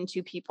between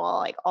two people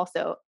like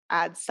also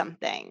adds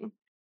something.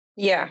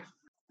 Yeah.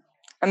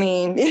 I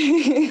mean,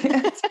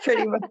 it's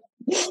pretty much,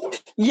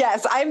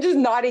 yes, I'm just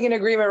nodding in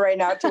agreement right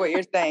now to what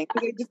you're saying.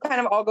 It just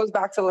kind of all goes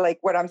back to like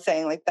what I'm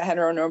saying, like the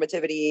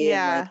heteronormativity.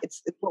 Yeah. And like,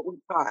 it's what we're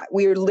taught.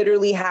 We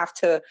literally have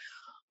to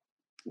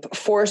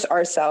force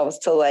ourselves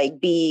to like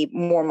be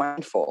more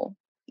mindful,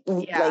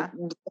 like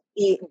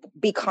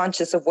be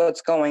conscious of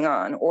what's going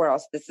on, or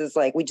else this is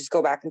like, we just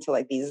go back into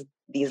like these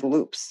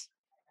loops.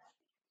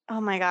 Oh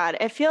my God.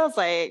 It feels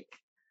like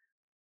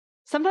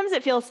sometimes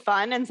it feels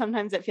fun and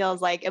sometimes it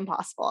feels like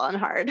impossible and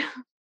hard.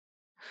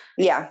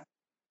 Yeah.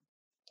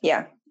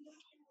 I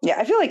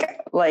feel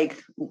like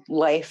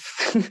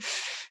life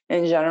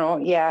in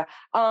general. Yeah.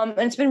 And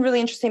it's been really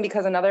interesting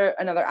because another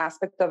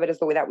aspect of it is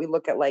the way that we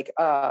look at like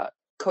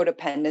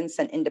codependence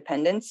and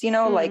independence,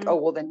 like, oh,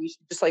 well, then you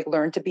should just like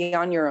learn to be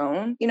on your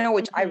own,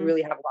 which I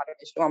really have a lot of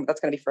issue on, but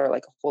that's going to be for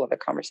like a whole other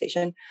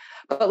conversation.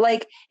 But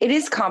like, it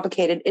is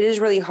complicated. It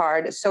is really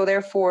hard. So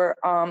therefore,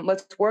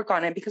 let's work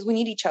on it because we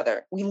need each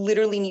other. We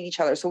literally need each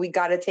other. So we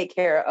got to take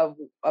care of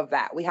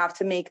that. We have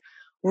to make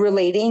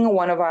relating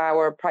one of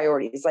our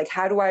priorities. Like,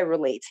 how do I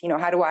relate?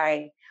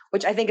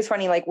 Which I think is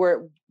funny. Like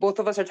both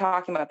of us are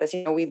talking about this,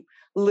 we've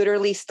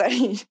literally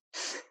studied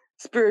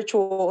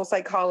spiritual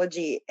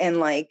psychology, and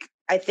like,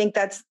 I think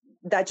that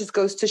just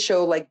goes to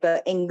show like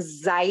the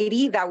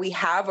anxiety that we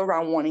have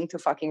around wanting to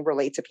fucking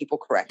relate to people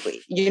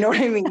correctly. You know what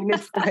I mean?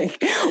 It's like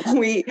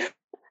it's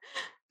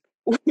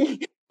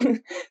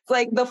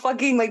like the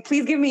fucking, like,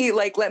 please give me,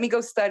 like, let me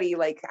go study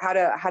like how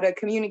to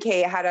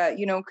communicate, how to,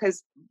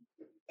 because,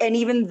 and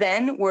even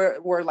then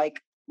we're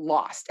like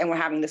lost and we're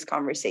having this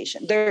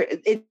conversation.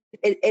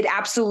 It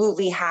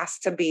absolutely has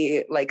to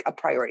be like a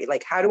priority.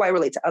 Like, how do I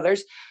relate to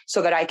others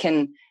so that I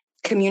can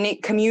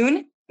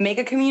commune, make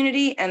a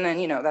community, and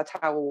then that's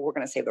how we're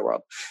going to save the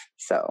world.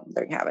 So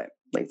there you have it,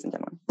 ladies and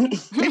gentlemen.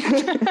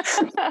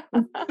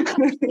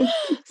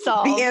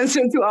 The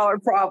answer to all our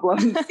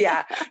problems.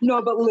 Yeah.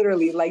 No, but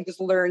literally, like, just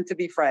learn to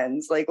be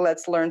friends. Like,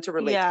 let's learn to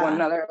relate to one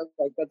another.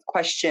 Like, let's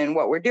question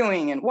what we're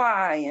doing and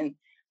why,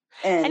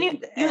 and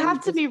you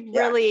have to be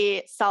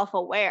really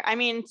self-aware. I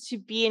mean, to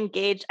be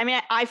engaged. I mean,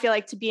 I feel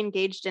like to be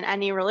engaged in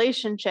any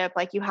relationship,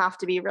 like, you have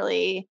to be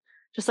really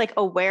just like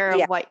aware of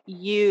what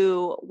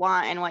you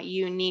want and what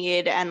you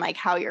need and like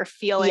how you're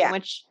feeling,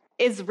 which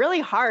is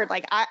really hard.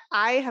 Like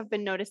I have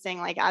been noticing,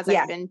 like, as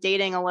I've been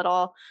dating a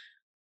little,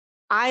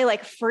 I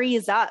like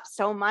freeze up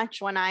so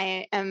much when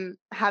I am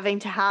having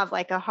to have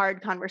like a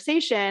hard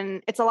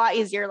conversation. It's a lot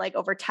easier like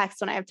over text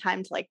when I have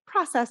time to like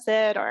process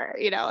it or,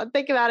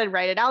 think about it,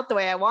 write it out the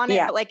way I want it.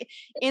 But like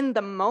in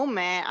the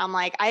moment, I'm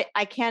like,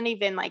 I can't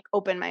even like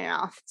open my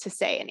mouth to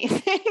say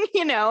anything,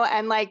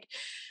 and like,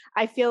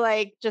 I feel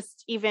like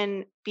just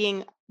even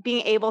being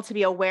able to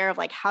be aware of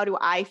like, how do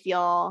I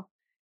feel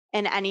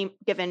in any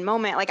given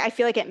moment? Like, I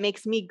feel like it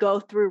makes me go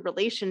through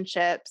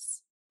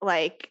relationships,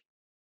 like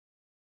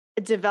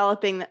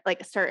developing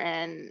like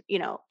certain,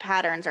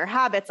 patterns or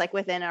habits like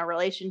within a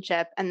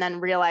relationship, and then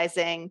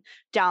realizing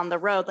down the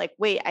road, like,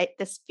 wait,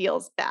 this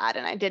feels bad.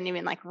 And I didn't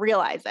even like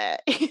realize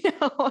it,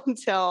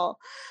 until.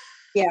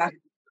 Yeah.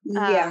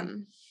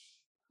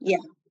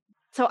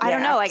 So I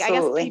don't know, like,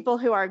 absolutely. I guess people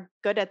who are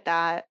good at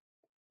that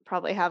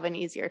probably have an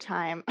easier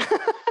time.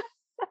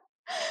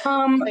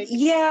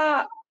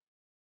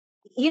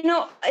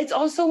 It's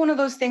also one of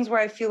those things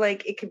where I feel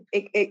like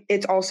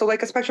it's also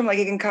like a spectrum. Like,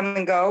 it can come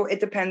and go. It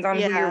depends on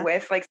who you're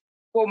with. Like,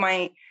 people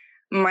might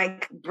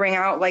bring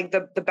out like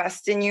the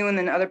best in you, and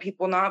then other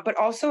people not. But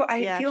also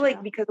I feel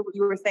like, because of what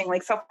you were saying,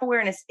 like,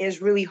 self-awareness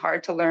is really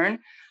hard to learn.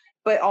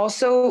 But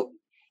also,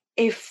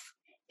 if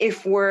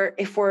we're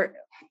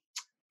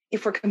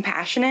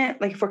compassionate,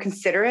 like if we're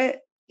considerate,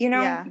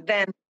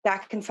 then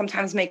that can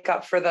sometimes make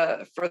up for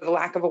the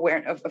lack of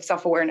awareness of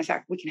self-awareness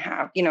that we can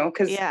have,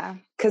 because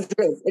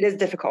it is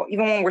difficult.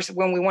 Even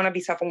when we want to be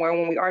self-aware,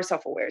 when we are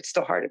self-aware, it's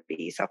still hard to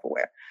be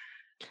self-aware.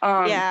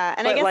 And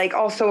but I guess, like,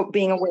 also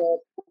being aware.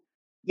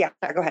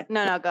 Go ahead.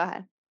 No, go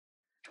ahead.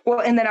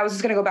 Well, and then I was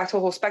just going to go back to the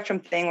whole spectrum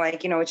thing.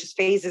 Like, it's just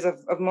phases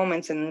of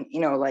moments. And,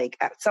 like,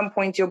 at some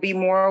points you'll be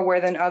more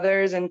aware than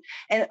others, and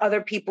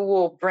other people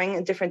will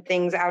bring different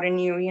things out in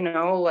you,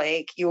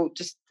 like you'll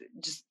just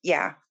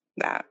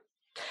that.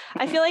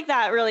 I feel like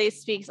that really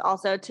speaks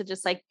also to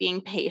just like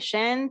being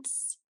patient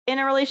in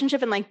a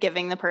relationship and like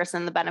giving the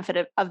person the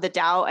benefit of the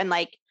doubt and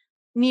like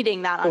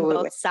needing that on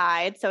both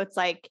sides. So it's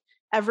like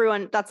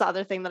everyone, that's the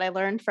other thing that I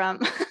learned from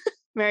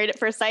Married at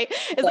First Sight,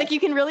 is like, you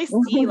can really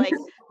see like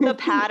the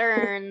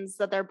patterns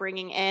that they're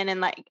bringing in, and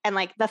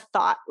like the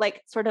thought,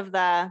 like sort of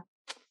the,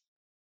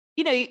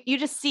 you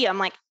just see, I'm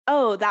like,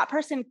 oh, that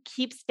person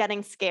keeps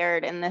getting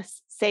scared in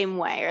this same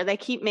way, or they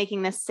keep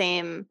making this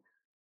same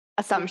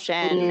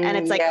assumption, and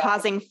it's like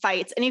causing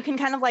fights. And you can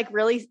kind of like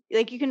really,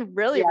 like, you can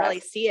really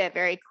see it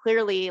very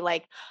clearly.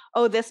 Like,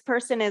 oh, this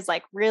person is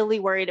like really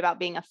worried about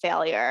being a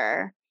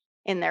failure,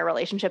 in their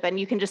relationship. And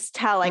you can just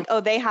tell like, oh,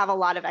 they have a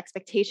lot of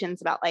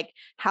expectations about like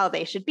how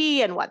they should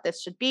be and what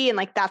this should be. And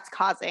like, that's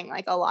causing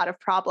like a lot of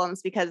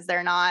problems because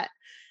they're not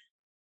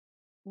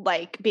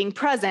like being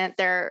present.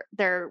 They're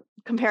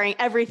comparing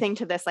everything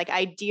to this like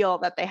ideal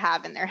that they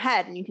have in their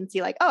head. And you can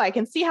see like, oh, I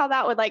can see how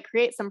that would like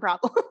create some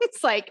problems.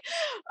 Like,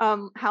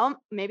 how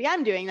maybe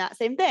I'm doing that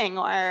same thing,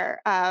 or,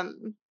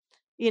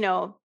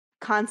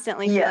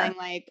 constantly feeling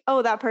like,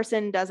 oh, that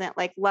person doesn't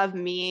like love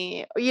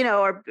me,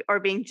 or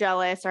being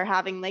jealous or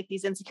having like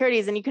these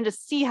insecurities. And you can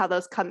just see how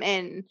those come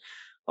in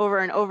over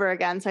and over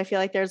again. So I feel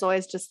like there's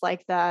always just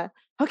like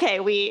okay,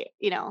 we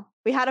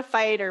had a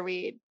fight, or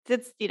we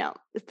did,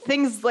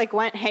 things like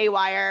went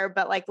haywire,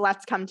 but like,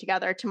 let's come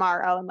together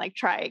tomorrow and like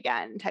try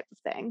again type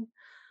of thing.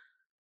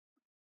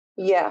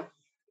 Yeah.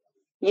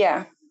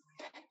 Yeah.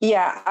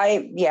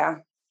 Yeah.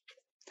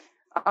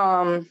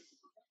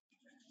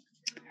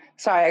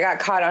 Sorry, I got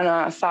caught on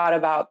a thought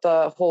about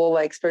the whole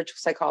like spiritual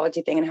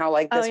psychology thing and how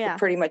like this would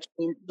pretty much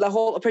mean the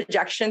whole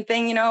projection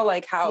thing,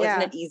 like how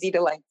isn't it easy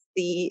to like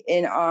see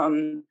in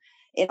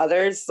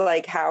others,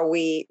 like how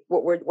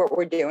what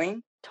we're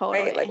doing,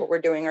 totally, right? Like what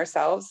we're doing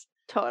ourselves,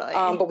 totally.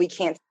 But we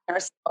can't see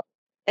ourselves.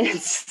 And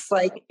it's just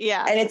like,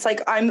 and it's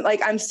like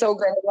I'm so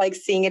good at like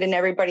seeing it in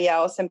everybody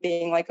else and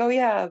being like, oh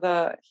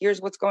yeah,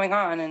 here's what's going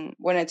on, and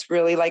when it's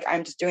really like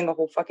I'm just doing the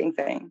whole fucking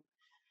thing.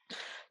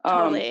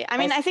 Totally. I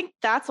mean, I think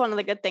that's one of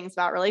the good things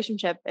about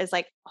relationship is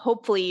like,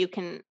 hopefully you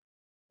can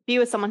be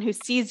with someone who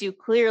sees you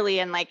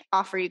clearly and like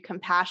offer you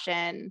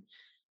compassion,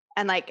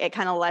 and like it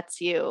kind of lets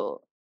you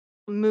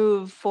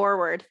move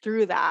forward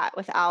through that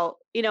without,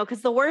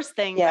 because the worst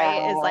thing,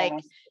 right, is like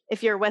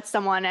if you're with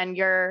someone and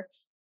your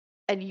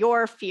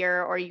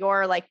fear or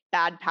your like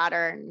bad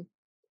pattern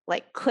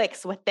like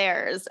clicks with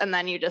theirs, and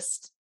then you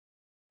just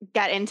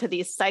get into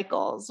these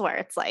cycles where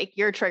it's like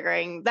you're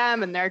triggering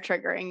them and they're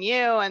triggering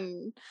you,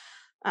 and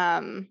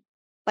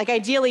like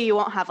ideally you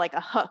won't have like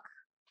a hook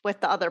with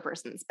the other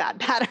person's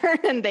bad pattern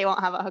and they won't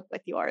have a hook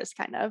with yours,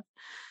 kind of.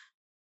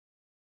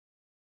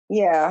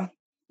 Yeah.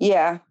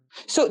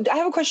 So I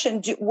have a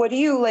question. What do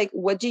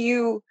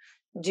you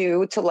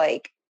do to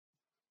like,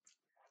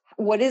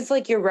 what is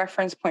like your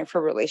reference point for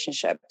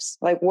relationships?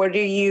 Like, what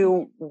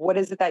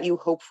is it that you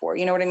hope for?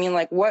 You know what I mean?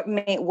 Like what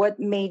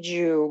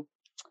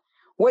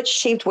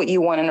shaped what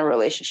you want in a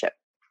relationship?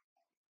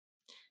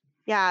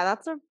 Yeah,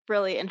 that's a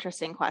really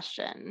interesting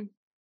question.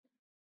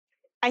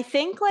 I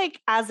think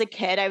like as a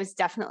kid, I was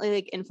definitely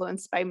like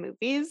influenced by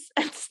movies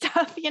and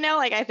stuff,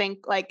 like I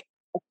think like,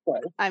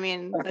 I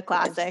mean, the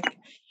classic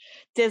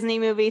Disney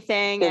movie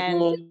thing.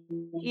 And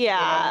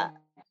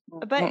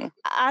but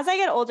as I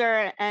get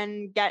older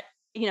and get,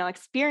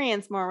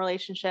 experience more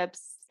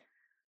relationships,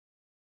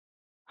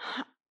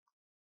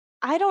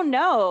 I don't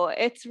know.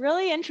 It's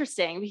really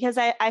interesting because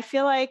I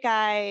feel like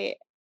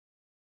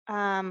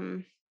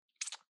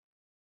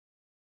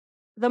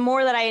the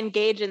more that I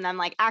engage in them,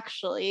 like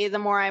actually, the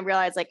more I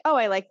realize like, oh,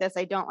 I like this,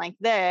 I don't like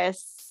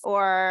this,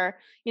 or,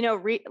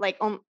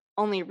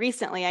 only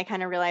recently I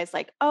kind of realized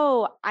like,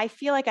 oh, I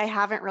feel like I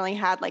haven't really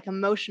had like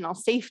emotional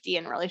safety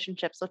in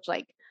relationships, which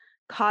like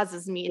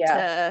causes me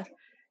to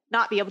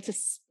not be able to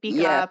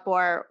speak up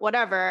or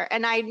whatever.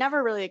 And I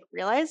never really like,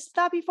 realized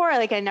that before.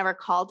 Like I never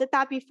called it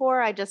that before.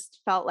 I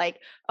just felt like,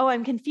 oh,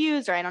 I'm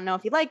confused, or I don't know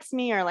if he likes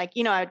me, or like,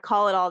 I would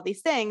call it all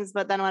these things.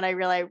 But then what I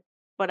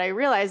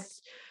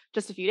realized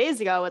just a few days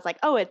ago was like,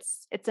 oh,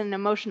 it's an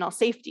emotional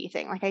safety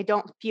thing. Like I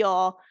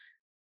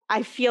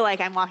feel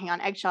like I'm walking on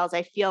eggshells.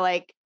 I feel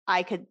like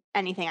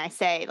anything I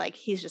say, like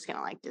he's just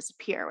gonna like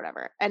disappear or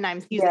whatever. And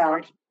I'm using the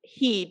word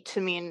he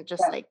to mean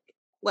just like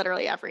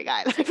literally every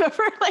guy that I've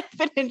ever like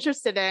been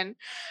interested in.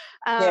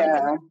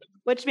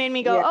 Which made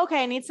me go,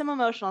 okay, I need some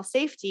emotional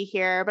safety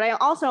here. But I'm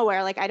also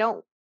aware like I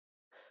don't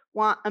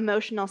want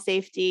emotional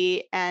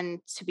safety and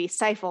to be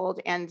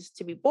stifled and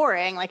to be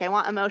boring. Like I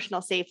want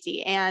emotional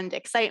safety and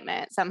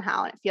excitement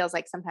somehow. And it feels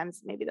like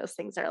sometimes maybe those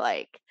things are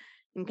like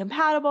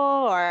incompatible,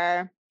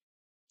 or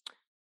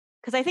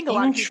because I think a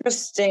lot of people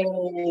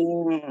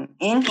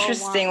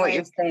interesting what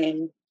you're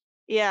saying.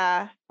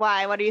 Yeah.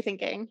 Why? What are you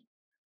thinking?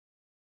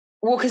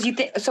 Well, because you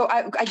think so.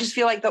 I just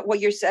feel like that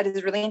what you said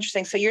is really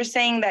interesting. So you're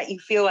saying that you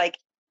feel like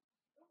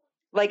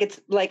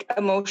it's like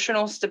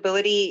emotional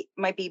stability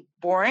might be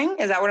boring.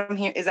 Is that what I'm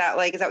hearing? Is that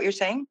what you're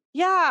saying?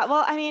 Yeah.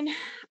 Well, I mean,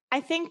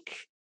 I think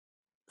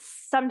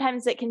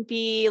sometimes it can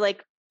be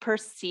like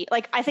perceived.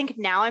 Like I think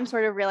now I'm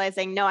sort of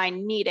realizing, no, I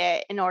need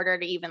it in order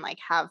to even like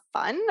have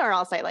fun, or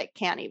else I like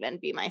can't even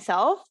be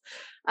myself.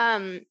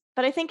 But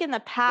I think in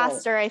the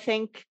past, or I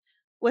think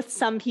with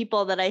some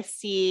people that I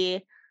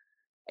see,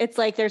 it's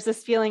like there's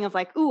this feeling of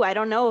like, ooh, I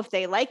don't know if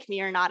they like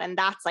me or not. And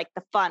that's like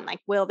the fun. Like,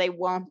 will they,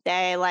 won't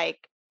they?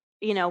 Like,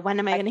 when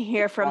am I going to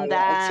hear from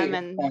them?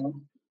 And,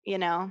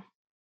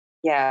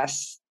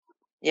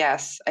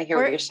 Yes, I hear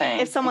what you're saying.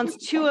 If someone's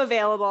too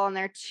available and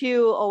they're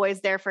too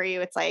always there for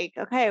you, it's like,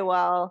 okay,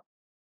 well,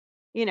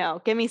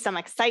 give me some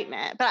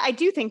excitement. But I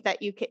do think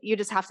that you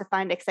just have to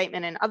find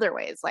excitement in other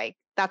ways. Like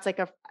that's like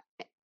a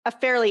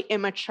fairly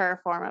immature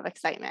form of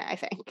excitement, I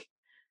think.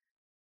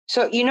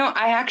 So, you know,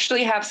 I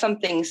actually have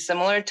something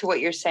similar to what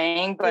you're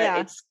saying,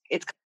 but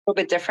it's a little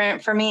bit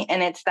different for me.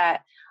 And it's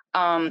that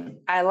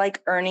I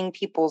like earning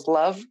people's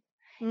love.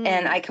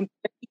 And I compare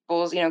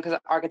people's, you know, because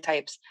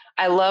archetypes,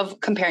 I love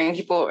comparing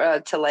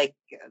people to like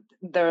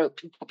the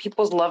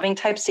people's loving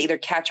types to either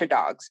cats or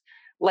dogs.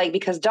 Like,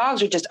 because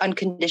dogs are just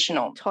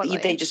unconditional. Totally.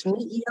 They just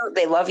meet you,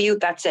 they love you,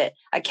 that's it.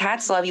 A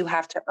cat's love you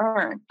have to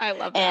earn. I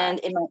love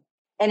that.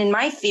 And in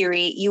my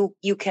theory,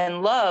 you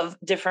can love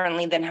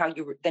differently than how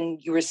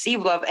you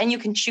receive love, and you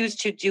can choose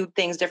to do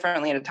things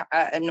differently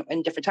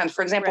in different times.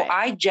 For example,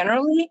 I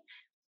generally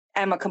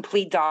am a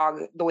complete dog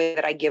the way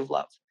that I give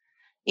love,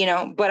 you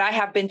know, but I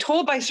have been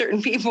told by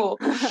certain people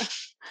to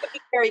be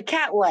very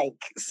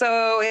cat-like.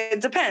 So it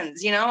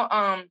depends, you know.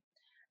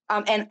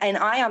 And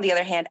I, on the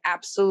other hand,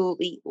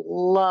 absolutely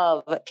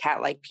love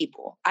cat-like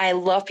people. I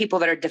love people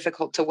that are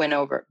difficult to win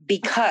over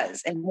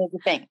because, and here's the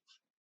thing,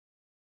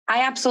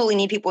 I absolutely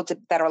need people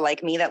that are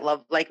like me, that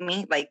love like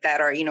me, like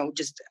that are, you know,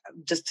 just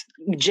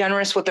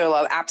generous with their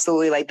love.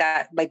 Absolutely, like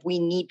that. Like, we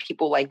need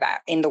people like that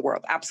in the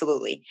world.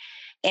 Absolutely.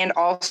 And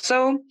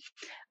also,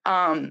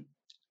 having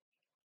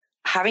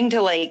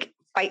to like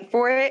fight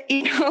for it,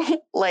 you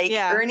know, like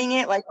earning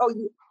it, like,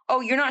 oh,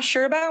 you're not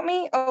sure about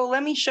me? Oh,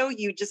 let me show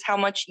you just how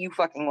much you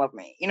fucking love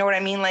me. You know what I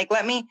mean? Like,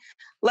 let me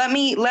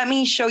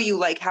show you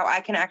like how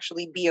I can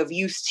actually be of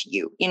use to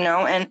you, you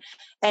know?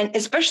 And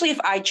especially if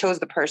I chose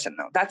the person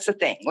though, that's the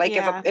thing. Like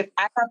if I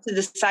have to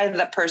decide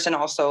that person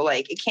also,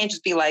 like, it can't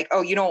just be like,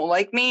 oh, you don't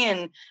like me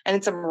and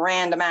it's a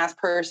random ass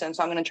person,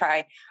 so I'm going to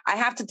try. I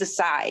have to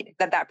decide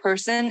that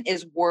person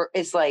is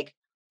like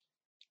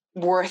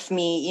worth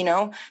me, you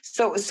know?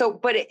 So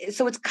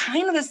it's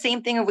kind of the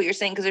same thing of what you're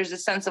saying, because there's a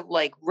sense of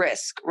like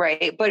risk,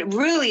 right? But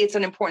really it's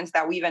an importance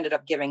that we've ended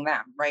up giving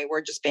them, right?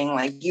 We're just being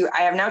like,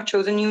 I have now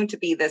chosen you to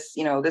be this,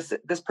 you know, this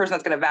person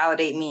that's going to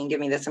validate me and give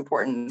me this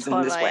importance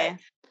in this way.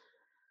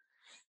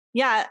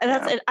 Yeah,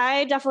 that's it.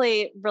 I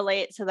definitely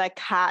relate to the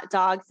cat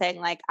dog thing.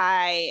 Like,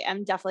 I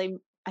am definitely,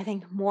 I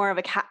think, more of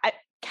a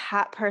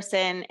cat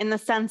person in the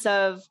sense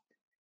of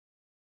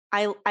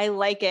I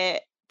like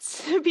it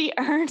to be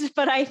earned,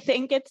 but I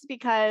think it's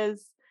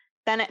because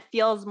then it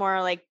feels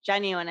more like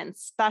genuine and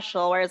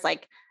special. Whereas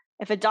like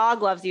if a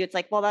dog loves you, it's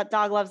like, well, that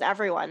dog loves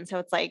everyone. So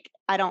it's like,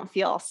 I don't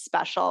feel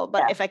special.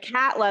 But if a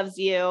cat loves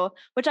you,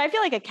 which I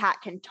feel like a cat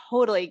can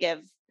totally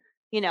give,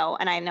 you know,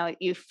 and I know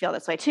you feel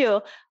this way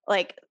too,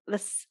 like the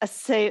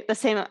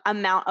same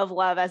amount of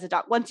love as a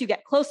dog. Once you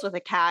get close with a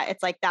cat,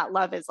 it's like that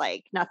love is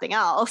like nothing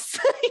else,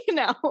 you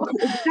know?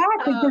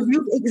 Exactly,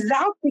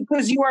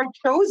 because you are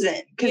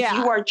chosen.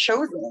 You are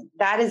chosen.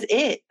 That is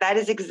it. That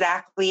is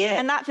exactly it.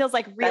 And that feels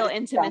like real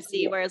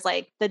intimacy, whereas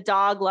like the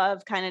dog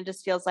love kind of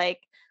just feels like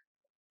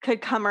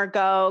could come or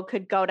go,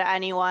 could go to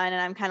anyone.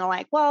 And I'm kind of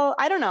like, well,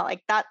 I don't know,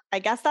 like that, I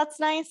guess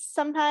that's nice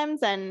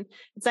sometimes. And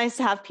it's nice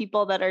to have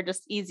people that are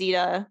just easy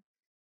to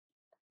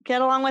get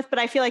along with, but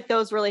I feel like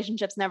those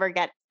relationships never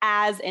get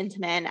as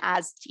intimate and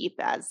as deep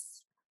as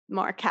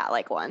more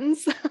cat-like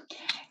ones.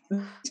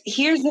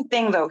 Here's the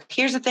thing though.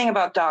 Here's the thing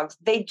about dogs.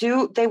 They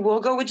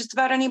will go with just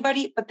about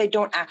anybody, but they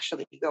don't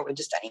actually go with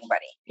just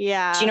anybody.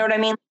 Yeah. Do you know what I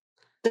mean?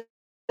 The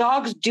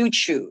dogs do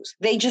choose.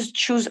 They just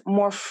choose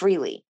more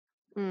freely.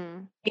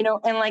 You know,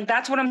 and like,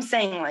 that's what I'm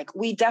saying. Like,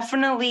 we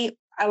definitely,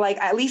 I like,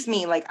 at least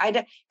me, like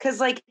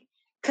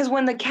because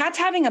when the cat's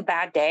having a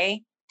bad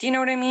day, do you know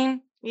what I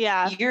mean?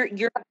 Yeah. You're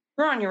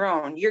on your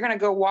own. You're going to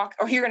go walk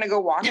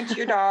into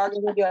your dog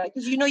and be like,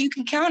 because you know, you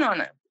can count on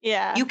it.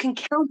 Yeah. You can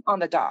count on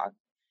the dog.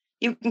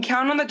 You can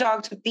count on the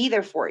dog to be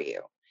there for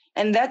you.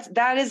 And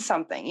that is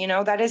something, you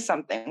know, that is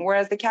something.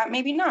 Whereas the cat,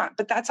 maybe not,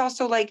 but that's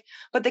also like,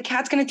 but the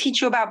cat's going to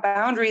teach you about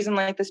boundaries in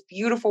like this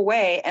beautiful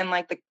way. And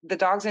like the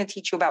dog's going to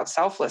teach you about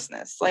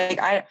selflessness.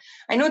 Like, I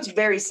know it's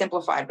very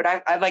simplified, but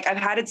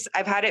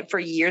I've had it for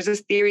years as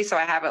theory. So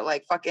I have it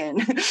like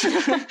fucking,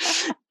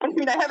 I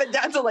mean, I have it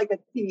down to like a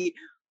T.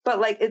 But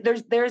like,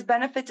 there's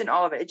benefits in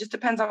all of it. It just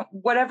depends on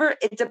whatever.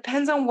 It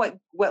depends on what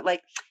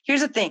like.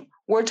 Here's the thing: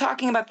 we're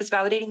talking about this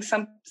validating.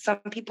 Some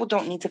people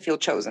don't need to feel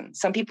chosen.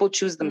 Some people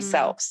choose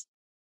themselves.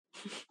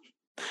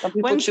 Some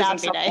people choose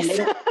themselves. Nice?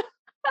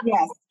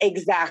 Yes,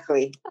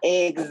 exactly.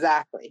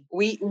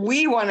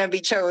 We want to be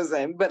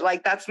chosen, but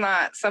like, that's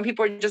not. Some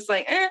people are just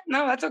like,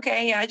 no, that's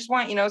okay. Yeah, I just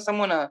want, you know,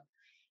 someone to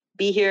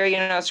be here, you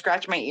know,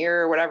 scratch my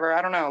ear or whatever.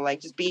 I don't know, like,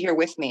 just be here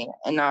with me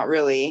and not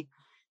really.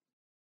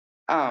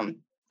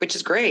 Which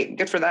is great.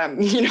 Good for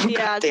them. You know,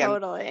 yeah,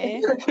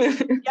 totally.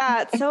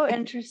 Yeah, it's so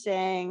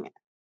interesting.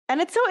 And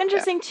it's so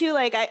interesting too.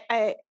 Like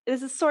I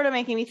this is sort of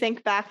making me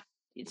think back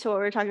to what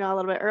we were talking about a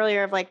little bit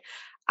earlier of like,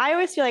 I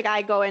always feel like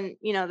I go in,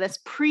 you know, this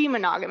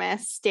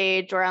pre-monogamous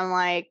stage where I'm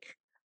like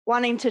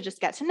wanting to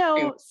just get to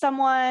know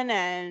someone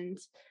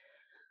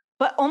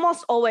but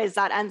almost always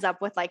that ends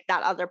up with like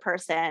that other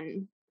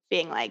person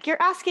being like, you're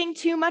asking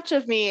too much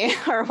of me,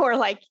 or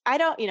like, I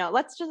don't, you know,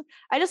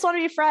 I just want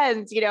to be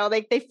friends, you know,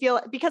 like they feel,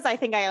 because I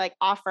think I like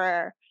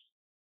offer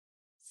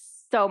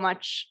so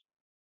much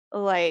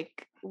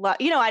like love,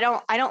 you know, I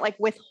don't like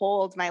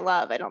withhold my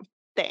love. I don't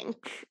think.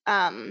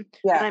 When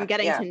I'm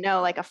getting to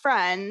know like a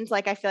friend,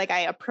 like I feel like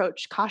I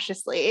approach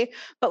cautiously,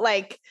 but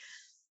like,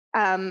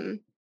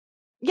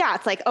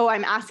 it's like, oh,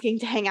 I'm asking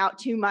to hang out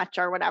too much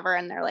or whatever.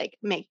 And they're like,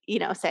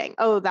 saying,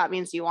 oh, that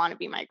means you want to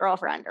be my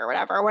girlfriend or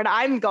whatever. When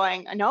I'm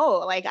going, no,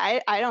 like,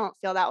 I don't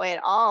feel that way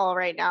at all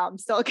right now. I'm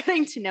still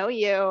getting to know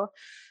you.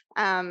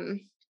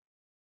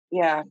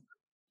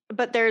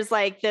 But there's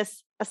like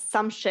this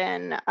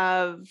assumption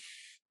of,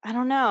 I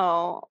don't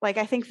know, like,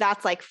 I think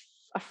that's like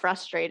a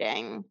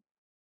frustrating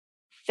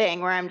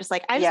thing where I'm just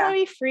like, I just want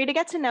to be free to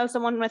get to know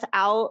someone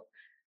without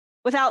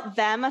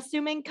them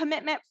assuming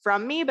commitment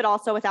from me, but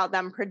also without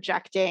them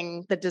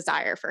projecting the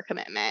desire for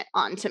commitment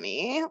onto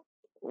me,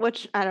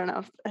 which I don't know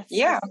if that's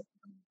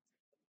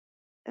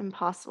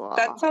impossible.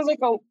 That sounds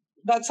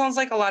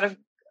like a lot of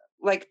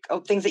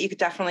things that you could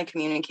definitely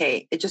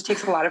communicate. It just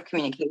takes a lot of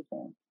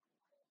communication.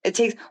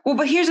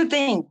 But here's the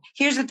thing.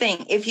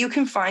 If you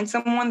can find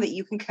someone that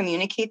you can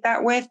communicate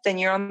that with, then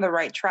you're on the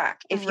right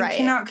track. If you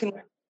cannot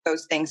communicate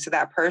those things to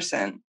that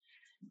person,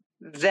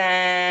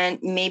 then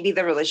maybe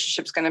the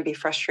relationship's going to be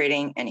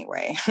frustrating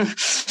anyway.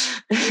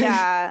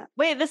 Yeah.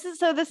 Wait, this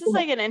is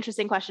like an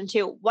interesting question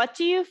too. What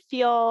do you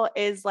feel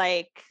is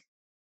like,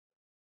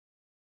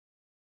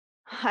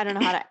 I don't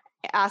know how to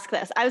ask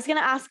this. I was going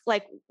to ask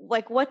like,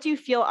 what do you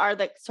feel are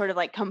the sort of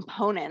like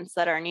components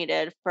that are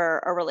needed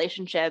for a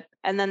relationship?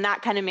 And then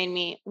that kind of made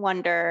me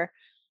wonder,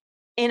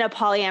 in a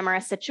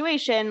polyamorous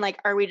situation, like,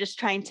 are we just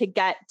trying to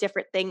get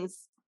different things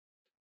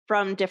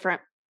from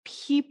different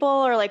people,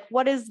 or like,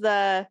 what is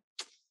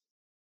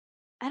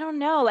I don't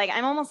know, like,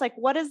 I'm almost like,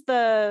 what is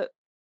the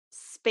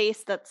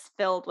space that's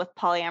filled with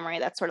polyamory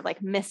that's sort of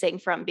like missing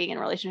from being in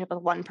a relationship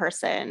with one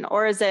person?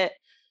 Or is it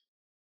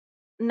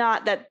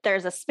not that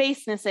there's a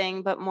space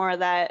missing, but more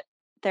that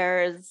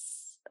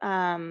there's,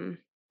 I'm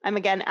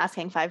again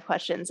asking 5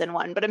 questions in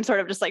one, but I'm sort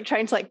of just like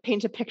trying to like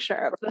paint a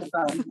picture of this.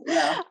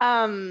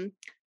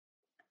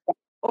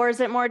 Or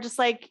is it more just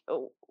like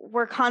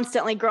we're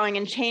constantly growing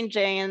and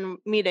changing and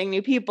meeting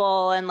new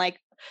people? And like,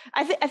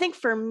 I think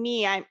for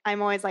me,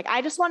 I'm always like,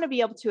 I just want to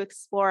be able to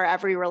explore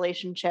every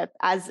relationship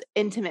as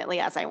intimately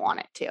as I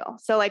want it to.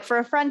 So like for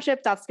a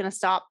friendship, that's going to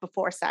stop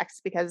before sex,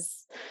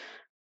 because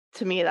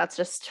to me, that's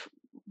just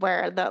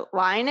where the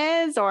line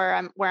is,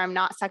 or where I'm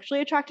not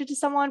sexually attracted to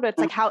someone, but it's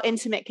like, how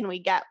intimate can we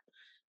get?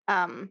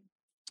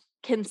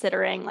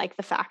 Considering like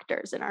the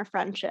factors in our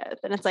friendship.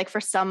 And it's like, for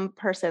some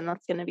person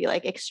that's going to be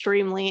like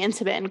extremely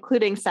intimate,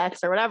 including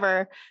sex or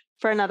whatever.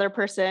 For another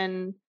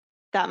person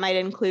that might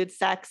include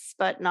sex,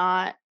 but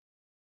not,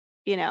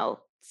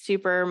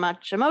 super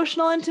much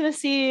emotional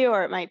intimacy,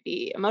 or it might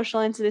be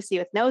emotional intimacy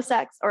with no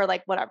sex, or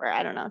like whatever.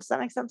 I don't know. Does that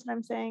make sense what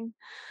I'm saying?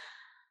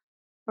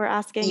 We're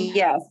asking.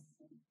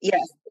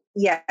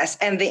 Yes.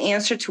 And the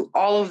answer to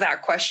all of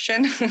that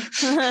question is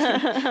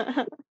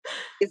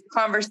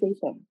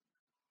conversation.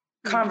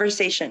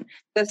 Conversation.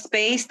 The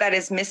space that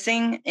is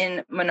missing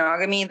in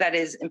monogamy, that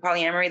is in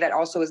polyamory, that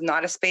also is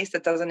not a space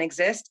that doesn't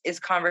exist, is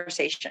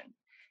conversation.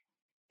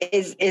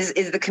 Is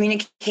the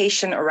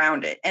communication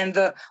around it, and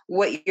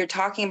what you're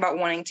talking about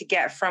wanting to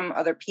get from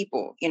other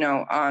people,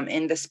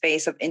 in the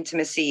space of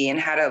intimacy, and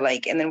how to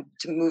like, and then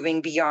to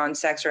moving beyond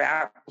sex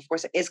or before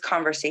sex, is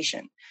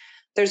conversation.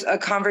 There's a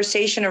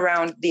conversation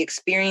around the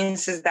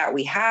experiences that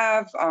we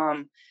have,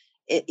 and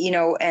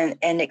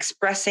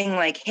expressing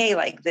like, hey,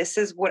 like, this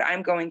is what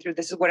I'm going through.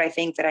 This is what I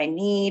think that I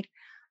need.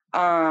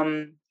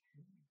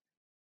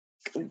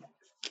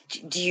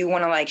 Do you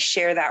want to like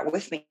share that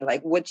with me?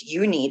 Like, what do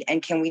you need?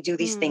 And can we do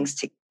these things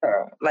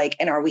together? Like,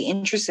 and are we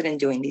interested in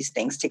doing these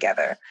things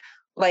together?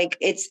 Like,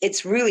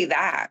 it's really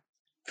that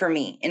for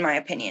me, in my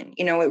opinion.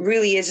 It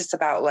really is just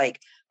about like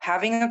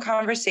having a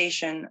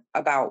conversation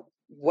about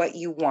what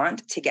you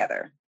want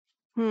together.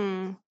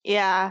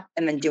 Yeah.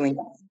 And then doing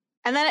that.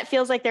 And then it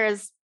feels like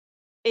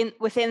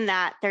within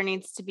that, there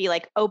needs to be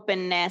like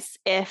openness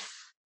if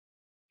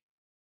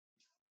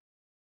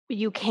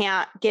you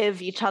can't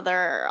give each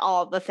other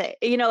all the things,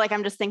 like,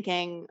 I'm just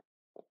thinking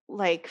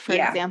like, for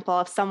example,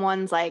 if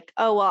someone's like,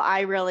 oh, well,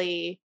 I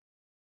really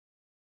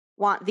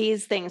want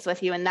these things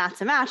with you and that's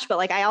a match, but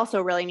like, I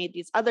also really need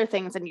these other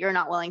things and you're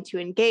not willing to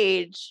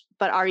engage,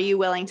 but are you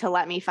willing to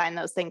let me find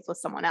those things with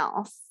someone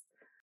else?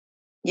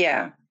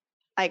 Yeah,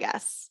 I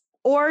guess.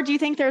 Or do you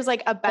think there's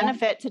like a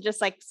benefit to just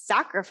like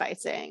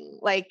sacrificing?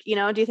 Like, do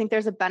you think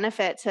there's a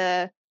benefit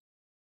to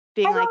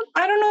being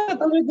I don't know if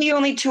those are the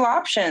only 2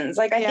 options.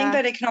 Like, I think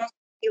that it can also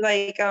be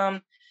like,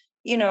 and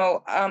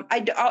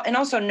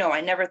also, no,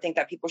 I never think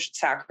that people should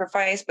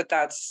sacrifice, but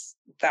I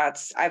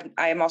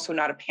am also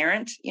not a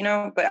parent,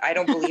 but I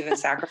don't believe in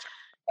sacrifice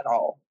at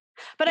all.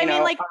 But I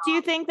mean, like, do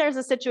you think there's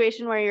a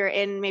situation where you're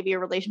in maybe a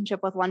relationship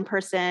with one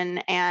person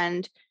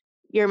and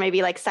you're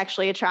maybe like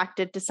sexually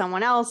attracted to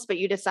someone else, but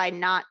you decide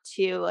not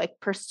to like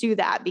pursue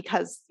that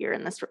because you're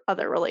in this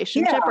other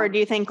relationship? Yeah. Or do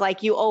you think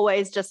like you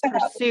always just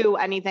pursue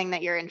anything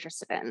that you're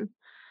interested in?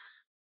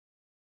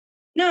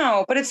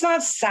 No, but it's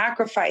not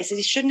sacrifice.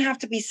 It shouldn't have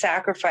to be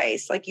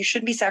sacrifice. Like, you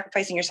shouldn't be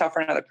sacrificing yourself for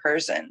another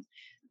person.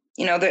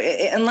 You know,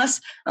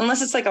 unless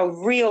it's like a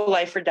real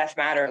life or death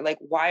matter, like,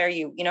 why are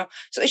you, you know?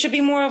 So it should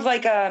be more of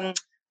like,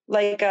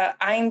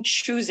 I'm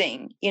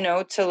choosing, you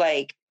know, to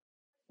like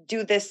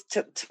do this,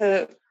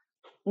 to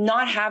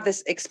not have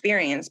this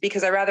experience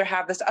because I rather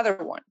have this other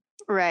one.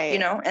 Right. You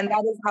know, and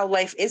that is how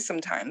life is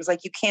sometimes.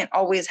 Like, you can't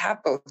always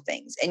have both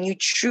things, and you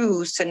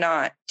choose to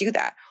not do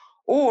that.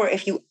 Or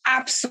if you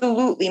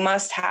absolutely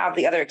must have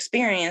the other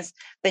experience,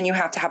 then you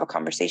have to have a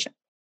conversation,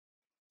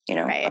 you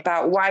know, Right.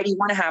 about why do you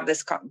want to have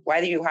this,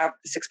 why do you have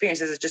this experience?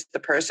 Is it just the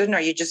person?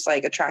 Are you just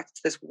like attracted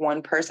to this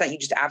one person that you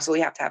just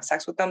absolutely have to have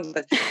sex with them?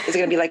 But is it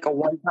going to be like a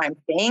one-time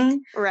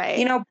thing? Right.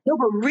 You know, no,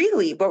 but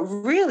really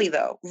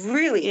though,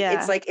 Yeah.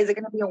 it's like, is it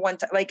going to be a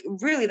one-time, like,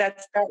 really,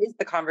 that is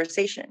the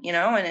conversation, you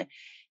know?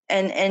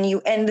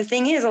 And the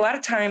thing is, a lot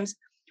of times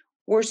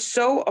we're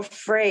so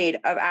afraid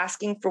of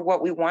asking for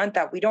what we want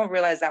that we don't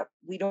realize that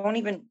we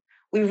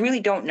really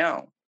don't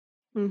know.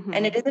 Mm-hmm.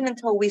 And it isn't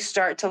until we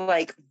start to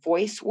like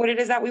voice what it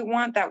is that we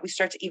want that we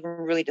start to even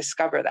really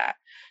discover that.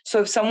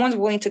 So if someone's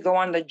willing to go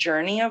on the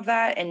journey of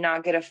that and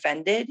not get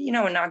offended, you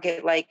know, and not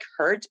get like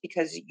hurt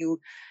because you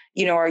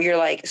know, or you're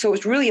like, so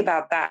it's really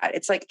about that.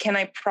 It's like, can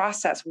I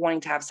process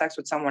wanting to have sex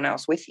with someone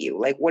else with you?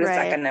 Like, what is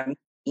that going to,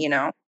 you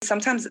know?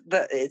 Sometimes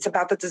it's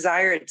about the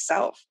desire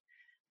itself.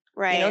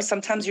 Right. You know,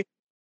 sometimes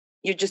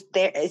you're just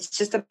there. It's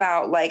just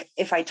about like,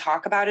 if I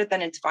talk about it,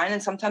 then it's fine.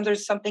 And sometimes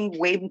there's something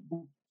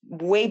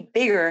way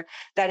bigger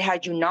that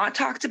had you not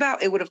talked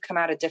about, it would have come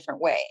out a different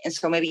way. And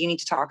so maybe you need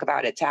to talk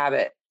about it to have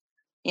it,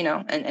 you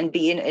know, and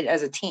be in it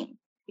as a team.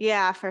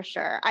 Yeah, for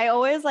sure. I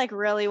always like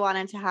really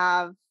wanted to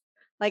have,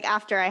 like,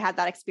 after I had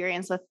that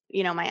experience with,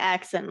 you know, my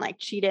ex and like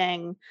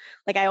cheating,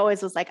 like I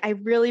always was like, I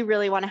really,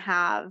 really want to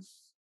have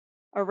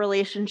a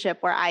relationship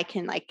where I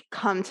can like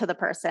come to the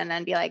person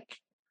and be like,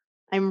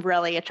 I'm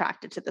really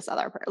attracted to this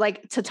other person,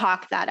 like to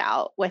talk that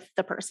out with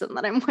the person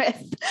that I'm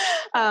with,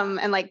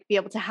 and like be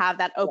able to have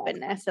that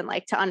openness and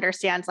like to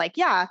understand, like,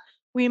 yeah,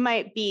 we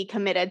might be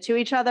committed to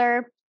each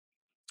other,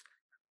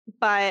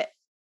 but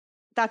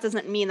that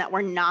doesn't mean that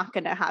we're not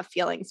going to have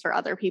feelings for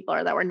other people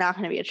or that we're not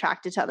going to be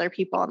attracted to other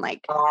people. And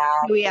like,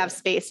 we have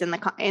space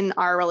in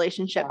our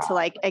relationship to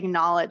like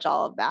acknowledge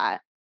all of that.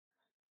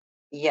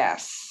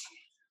 Yes.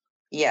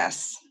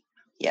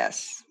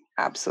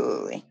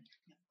 Absolutely.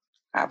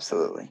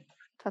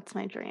 That's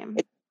my dream.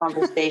 It's a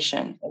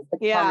conversation.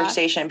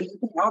 Conversation. Because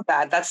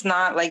about that's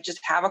not like, just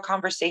have a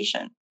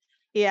conversation.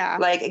 Yeah.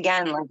 Like,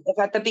 again, like if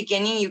at the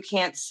beginning you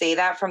can't say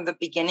that from the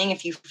beginning,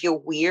 if you feel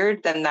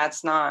weird, then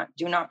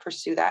do not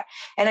pursue that.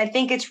 And I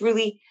think it's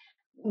really,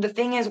 the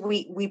thing is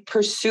we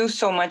pursue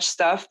so much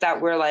stuff that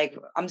we're like,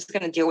 I'm just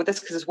going to deal with this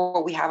because it's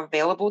what we have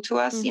available to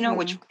us, you know,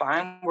 which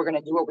fine, we're going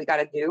to do what we got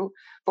to do,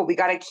 but we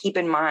got to keep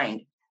in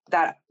mind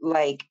that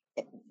like,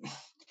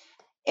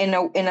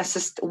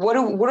 what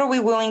are we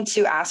willing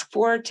to ask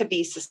for to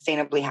be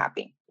sustainably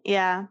happy?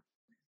 Yeah.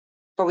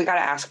 But we got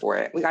to ask for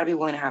it. We got to be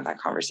willing to have that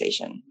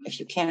conversation. If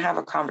you can't have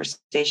a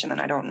conversation,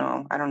 then I don't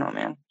know,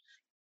 man.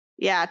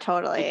 Yeah,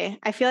 totally.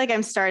 I feel like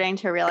I'm starting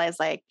to realize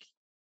like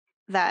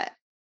that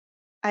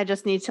I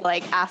just need to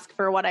like ask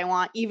for what I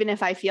want, even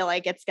if I feel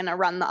like it's going to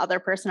run the other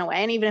person away.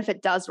 And even if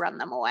it does run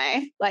them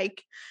away,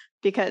 like,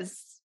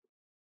 because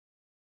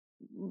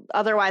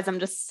otherwise I'm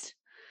just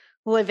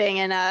living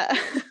in a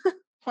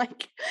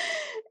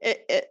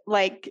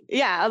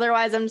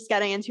otherwise I'm just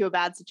getting into a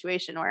bad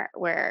situation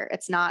where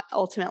it's not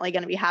ultimately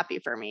going to be happy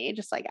for me,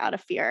 just like out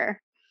of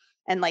fear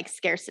and like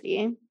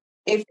scarcity,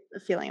 the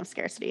feeling of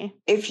scarcity.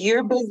 If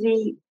you're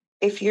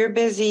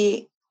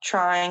busy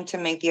trying to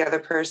make the other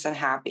person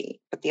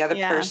happy, but the other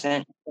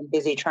person is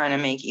busy trying to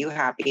make you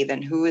happy,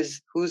 then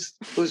who's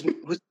taking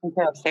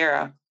care of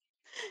Sarah?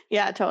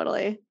 Yeah,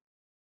 totally.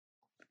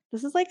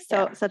 This is like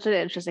such an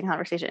interesting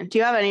conversation. Do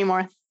you have any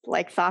more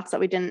like thoughts that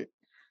we didn't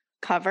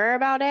cover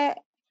about it?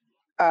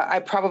 I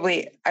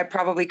probably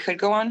could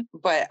go on,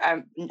 but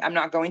I'm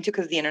not going to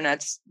because the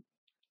internet's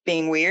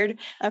being weird.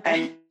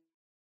 Okay. And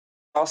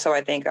also,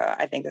 I think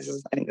this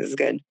is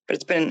good. But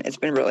it's been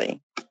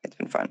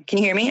fun. Can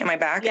you hear me? Am I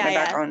back? Yeah, Am I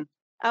back on?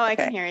 Oh, okay. I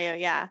can hear you.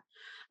 Yeah.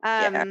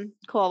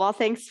 Cool. Well,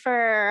 thanks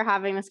for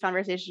having this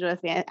conversation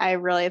with me. I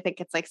really think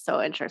it's like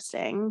so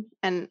interesting.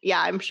 And yeah,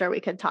 I'm sure we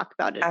could talk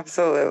about it.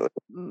 Absolutely.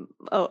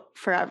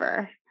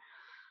 Forever.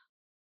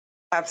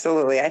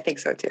 Absolutely. I think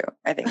so too.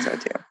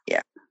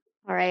 Yeah.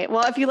 All right.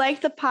 Well, if you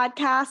like the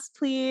podcast,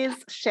 please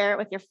share it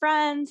with your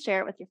friends, share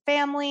it with your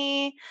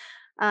family,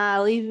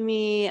 leave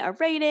me a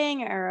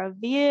rating or a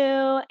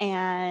review,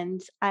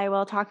 and I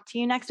will talk to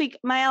you next week.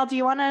 Mael, do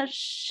you want to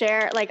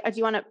share, do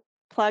you want to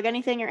plug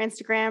anything, your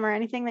Instagram or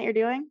anything that you're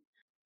doing?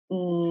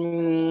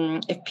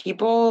 If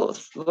people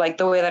like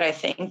the way that I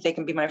think, they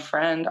can be my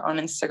friend on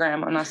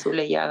Instagram on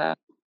Azuleyada.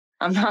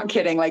 I'm not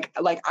kidding. Like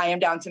I am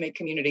down to make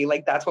community.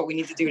 Like that's what we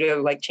need to do to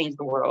like change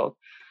the world.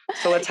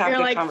 So let's have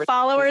good conversations.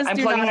 Followers I'm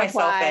do plugging not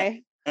myself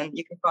apply. in, and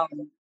you can follow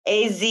me.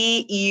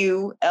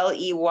 Azuleyada,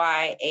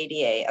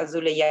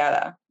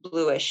 Azuleyada,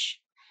 bluish.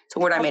 It's a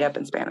word I made up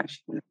in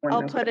Spanish.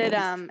 I'll put it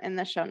in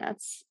the show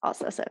notes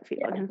also so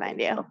people can find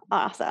you.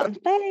 Awesome.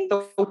 Thanks.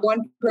 The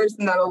one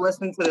person that will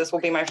listen to this will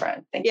be my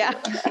friend. Thank you.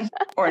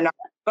 Or not.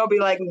 They'll be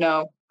like,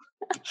 no.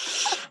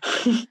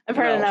 I've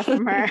heard enough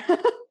from her.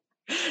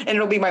 And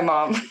it'll be my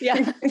mom.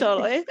 Yeah,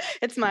 totally.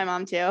 It's my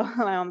mom too.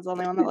 My mom's the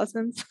only one that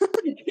listens.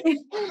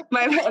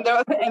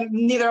 And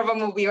neither of them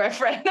will be my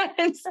friend on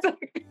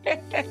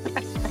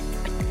Instagram.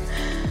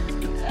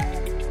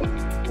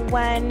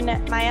 When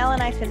Mael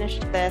and I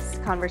finished this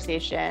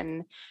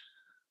conversation,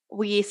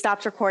 we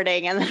stopped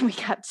recording and then we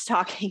kept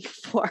talking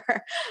for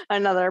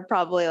another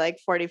probably like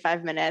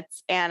 45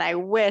 minutes. And I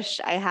wish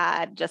I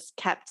had just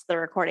kept the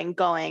recording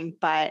going,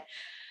 but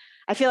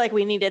I feel like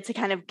we needed to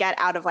kind of get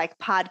out of like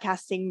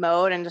podcasting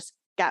mode and just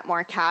get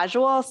more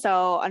casual.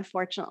 So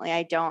unfortunately,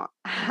 I don't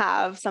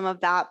have some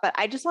of that, but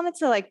I just wanted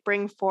to like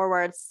bring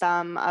forward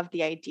some of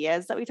the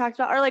ideas that we talked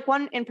about, or like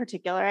one in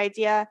particular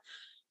idea,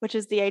 which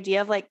is the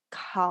idea of like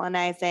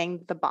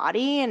colonizing the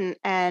body.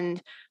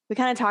 And we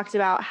kind of talked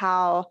about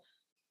how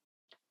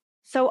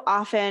so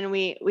often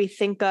we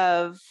think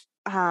of,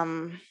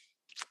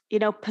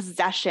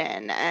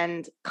 possession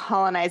and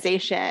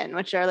colonization,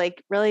 which are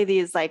like really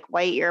these like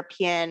white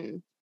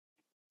European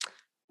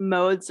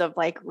modes of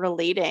like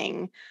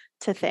relating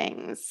to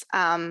things.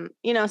 So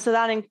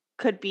that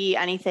could be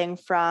anything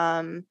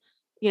from,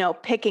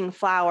 picking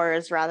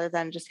flowers rather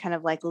than just kind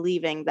of like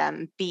leaving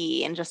them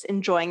be and just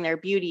enjoying their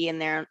beauty in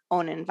their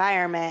own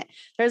environment.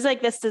 There's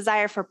like this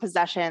desire for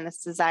possession,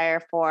 this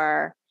desire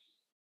for,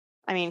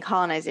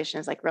 colonization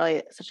is like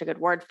really such a good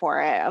word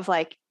for it, of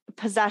like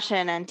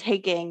possession and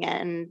taking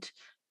and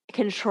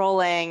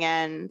controlling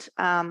and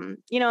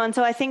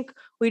so I think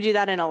we do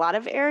that in a lot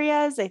of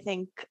areas. I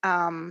think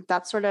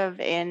that's sort of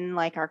in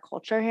like our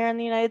culture here in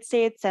the United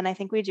States, and I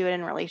think we do it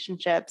in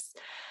relationships.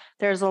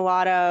 There's a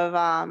lot of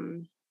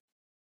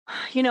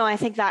I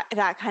think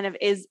that kind of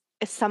is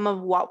some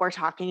of what we're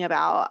talking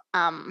about,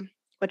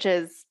 which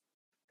is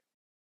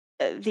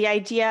the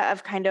idea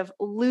of kind of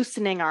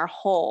loosening our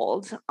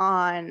hold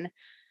on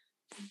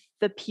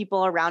the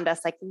people around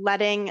us, like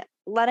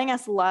letting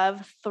us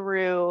love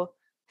through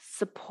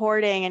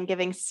supporting and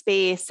giving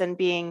space and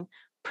being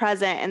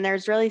present. And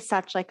there's really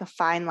such like a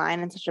fine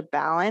line and such a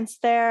balance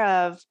there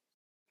of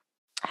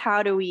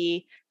how do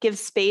we give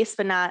space,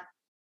 but not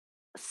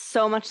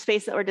so much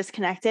space that we're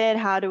disconnected?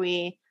 How do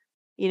we,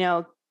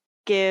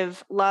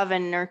 give love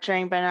and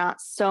nurturing, but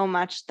not so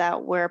much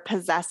that we're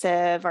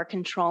possessive or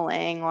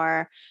controlling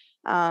or,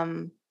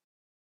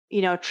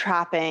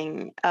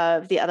 trapping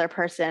of the other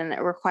person?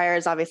 It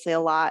requires obviously a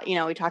lot,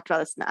 we talked about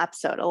this in the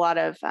episode, a lot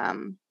of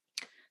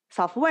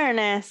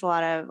self-awareness, a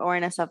lot of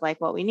awareness of like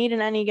what we need in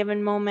any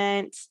given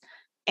moment,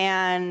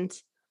 and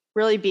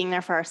really being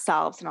there for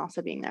ourselves and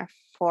also being there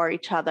for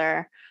each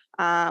other,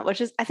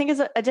 which is, I think,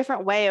 is a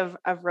different way of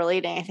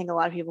relating. I think a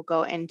lot of people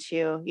go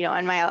into,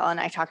 and Mael and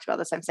I talked about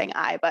this, I'm saying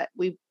but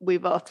we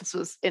both, this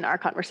was in our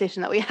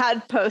conversation that we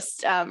had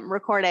post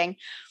recording,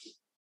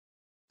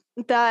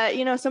 that,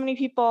 so many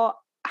people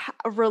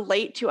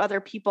relate to other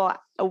people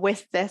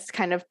with this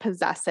kind of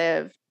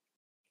possessive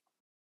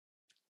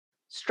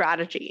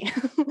strategy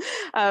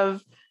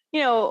of,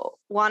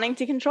 wanting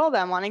to control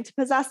them, wanting to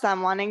possess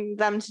them, wanting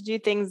them to do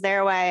things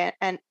their way.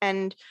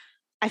 And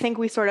I think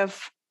we sort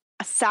of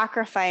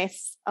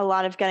sacrifice a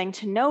lot of getting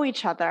to know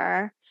each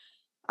other,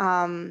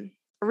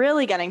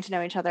 really getting to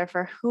know each other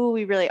for who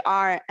we really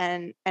are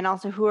and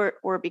also who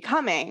we're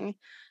becoming,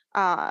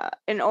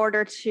 in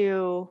order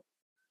to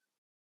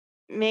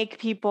make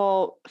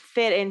people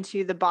fit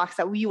into the box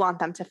that we want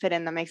them to fit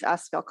in, that makes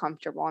us feel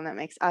comfortable and that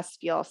makes us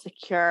feel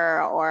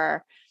secure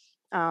or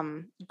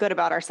good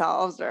about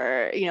ourselves,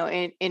 or,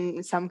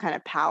 in some kind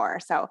of power.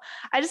 So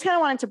I just kind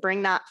of wanted to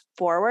bring that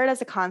forward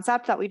as a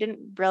concept that we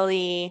didn't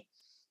really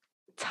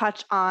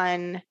touch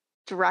on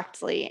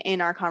directly in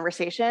our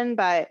conversation.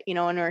 But,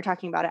 when we were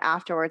talking about it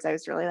afterwards, I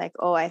was really like,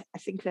 oh, I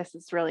think this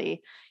is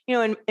really,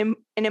 an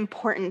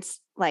important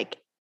like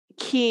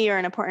key or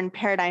an important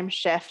paradigm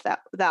shift that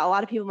a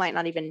lot of people might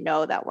not even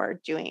know that we're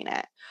doing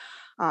it,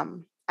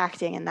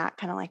 acting in that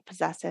kind of like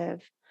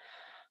possessive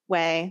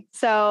way.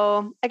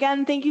 So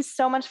again, thank you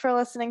so much for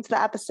listening to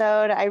the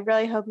episode. I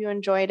really hope you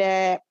enjoyed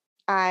it.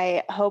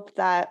 I hope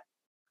that,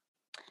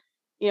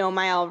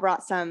 Mael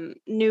brought some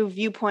new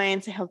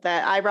viewpoints. I hope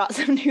that I brought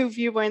some new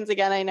viewpoints.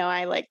 Again, I know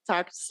I like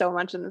talked so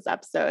much in this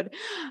episode,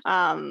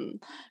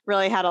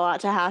 really had a lot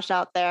to hash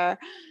out there.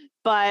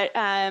 But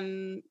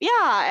and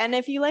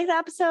if you like the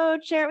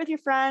episode, share it with your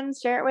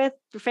friends, share it with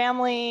your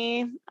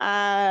family,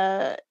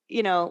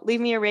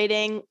 leave me a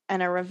rating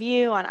and a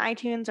review on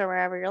iTunes or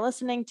wherever you're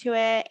listening to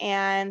it.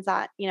 And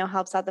that,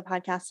 helps out the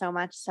podcast so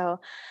much. So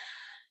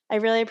I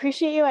really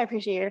appreciate you. I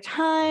appreciate your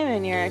time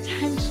and your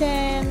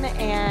attention,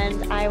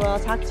 and I will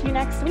talk to you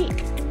next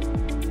week.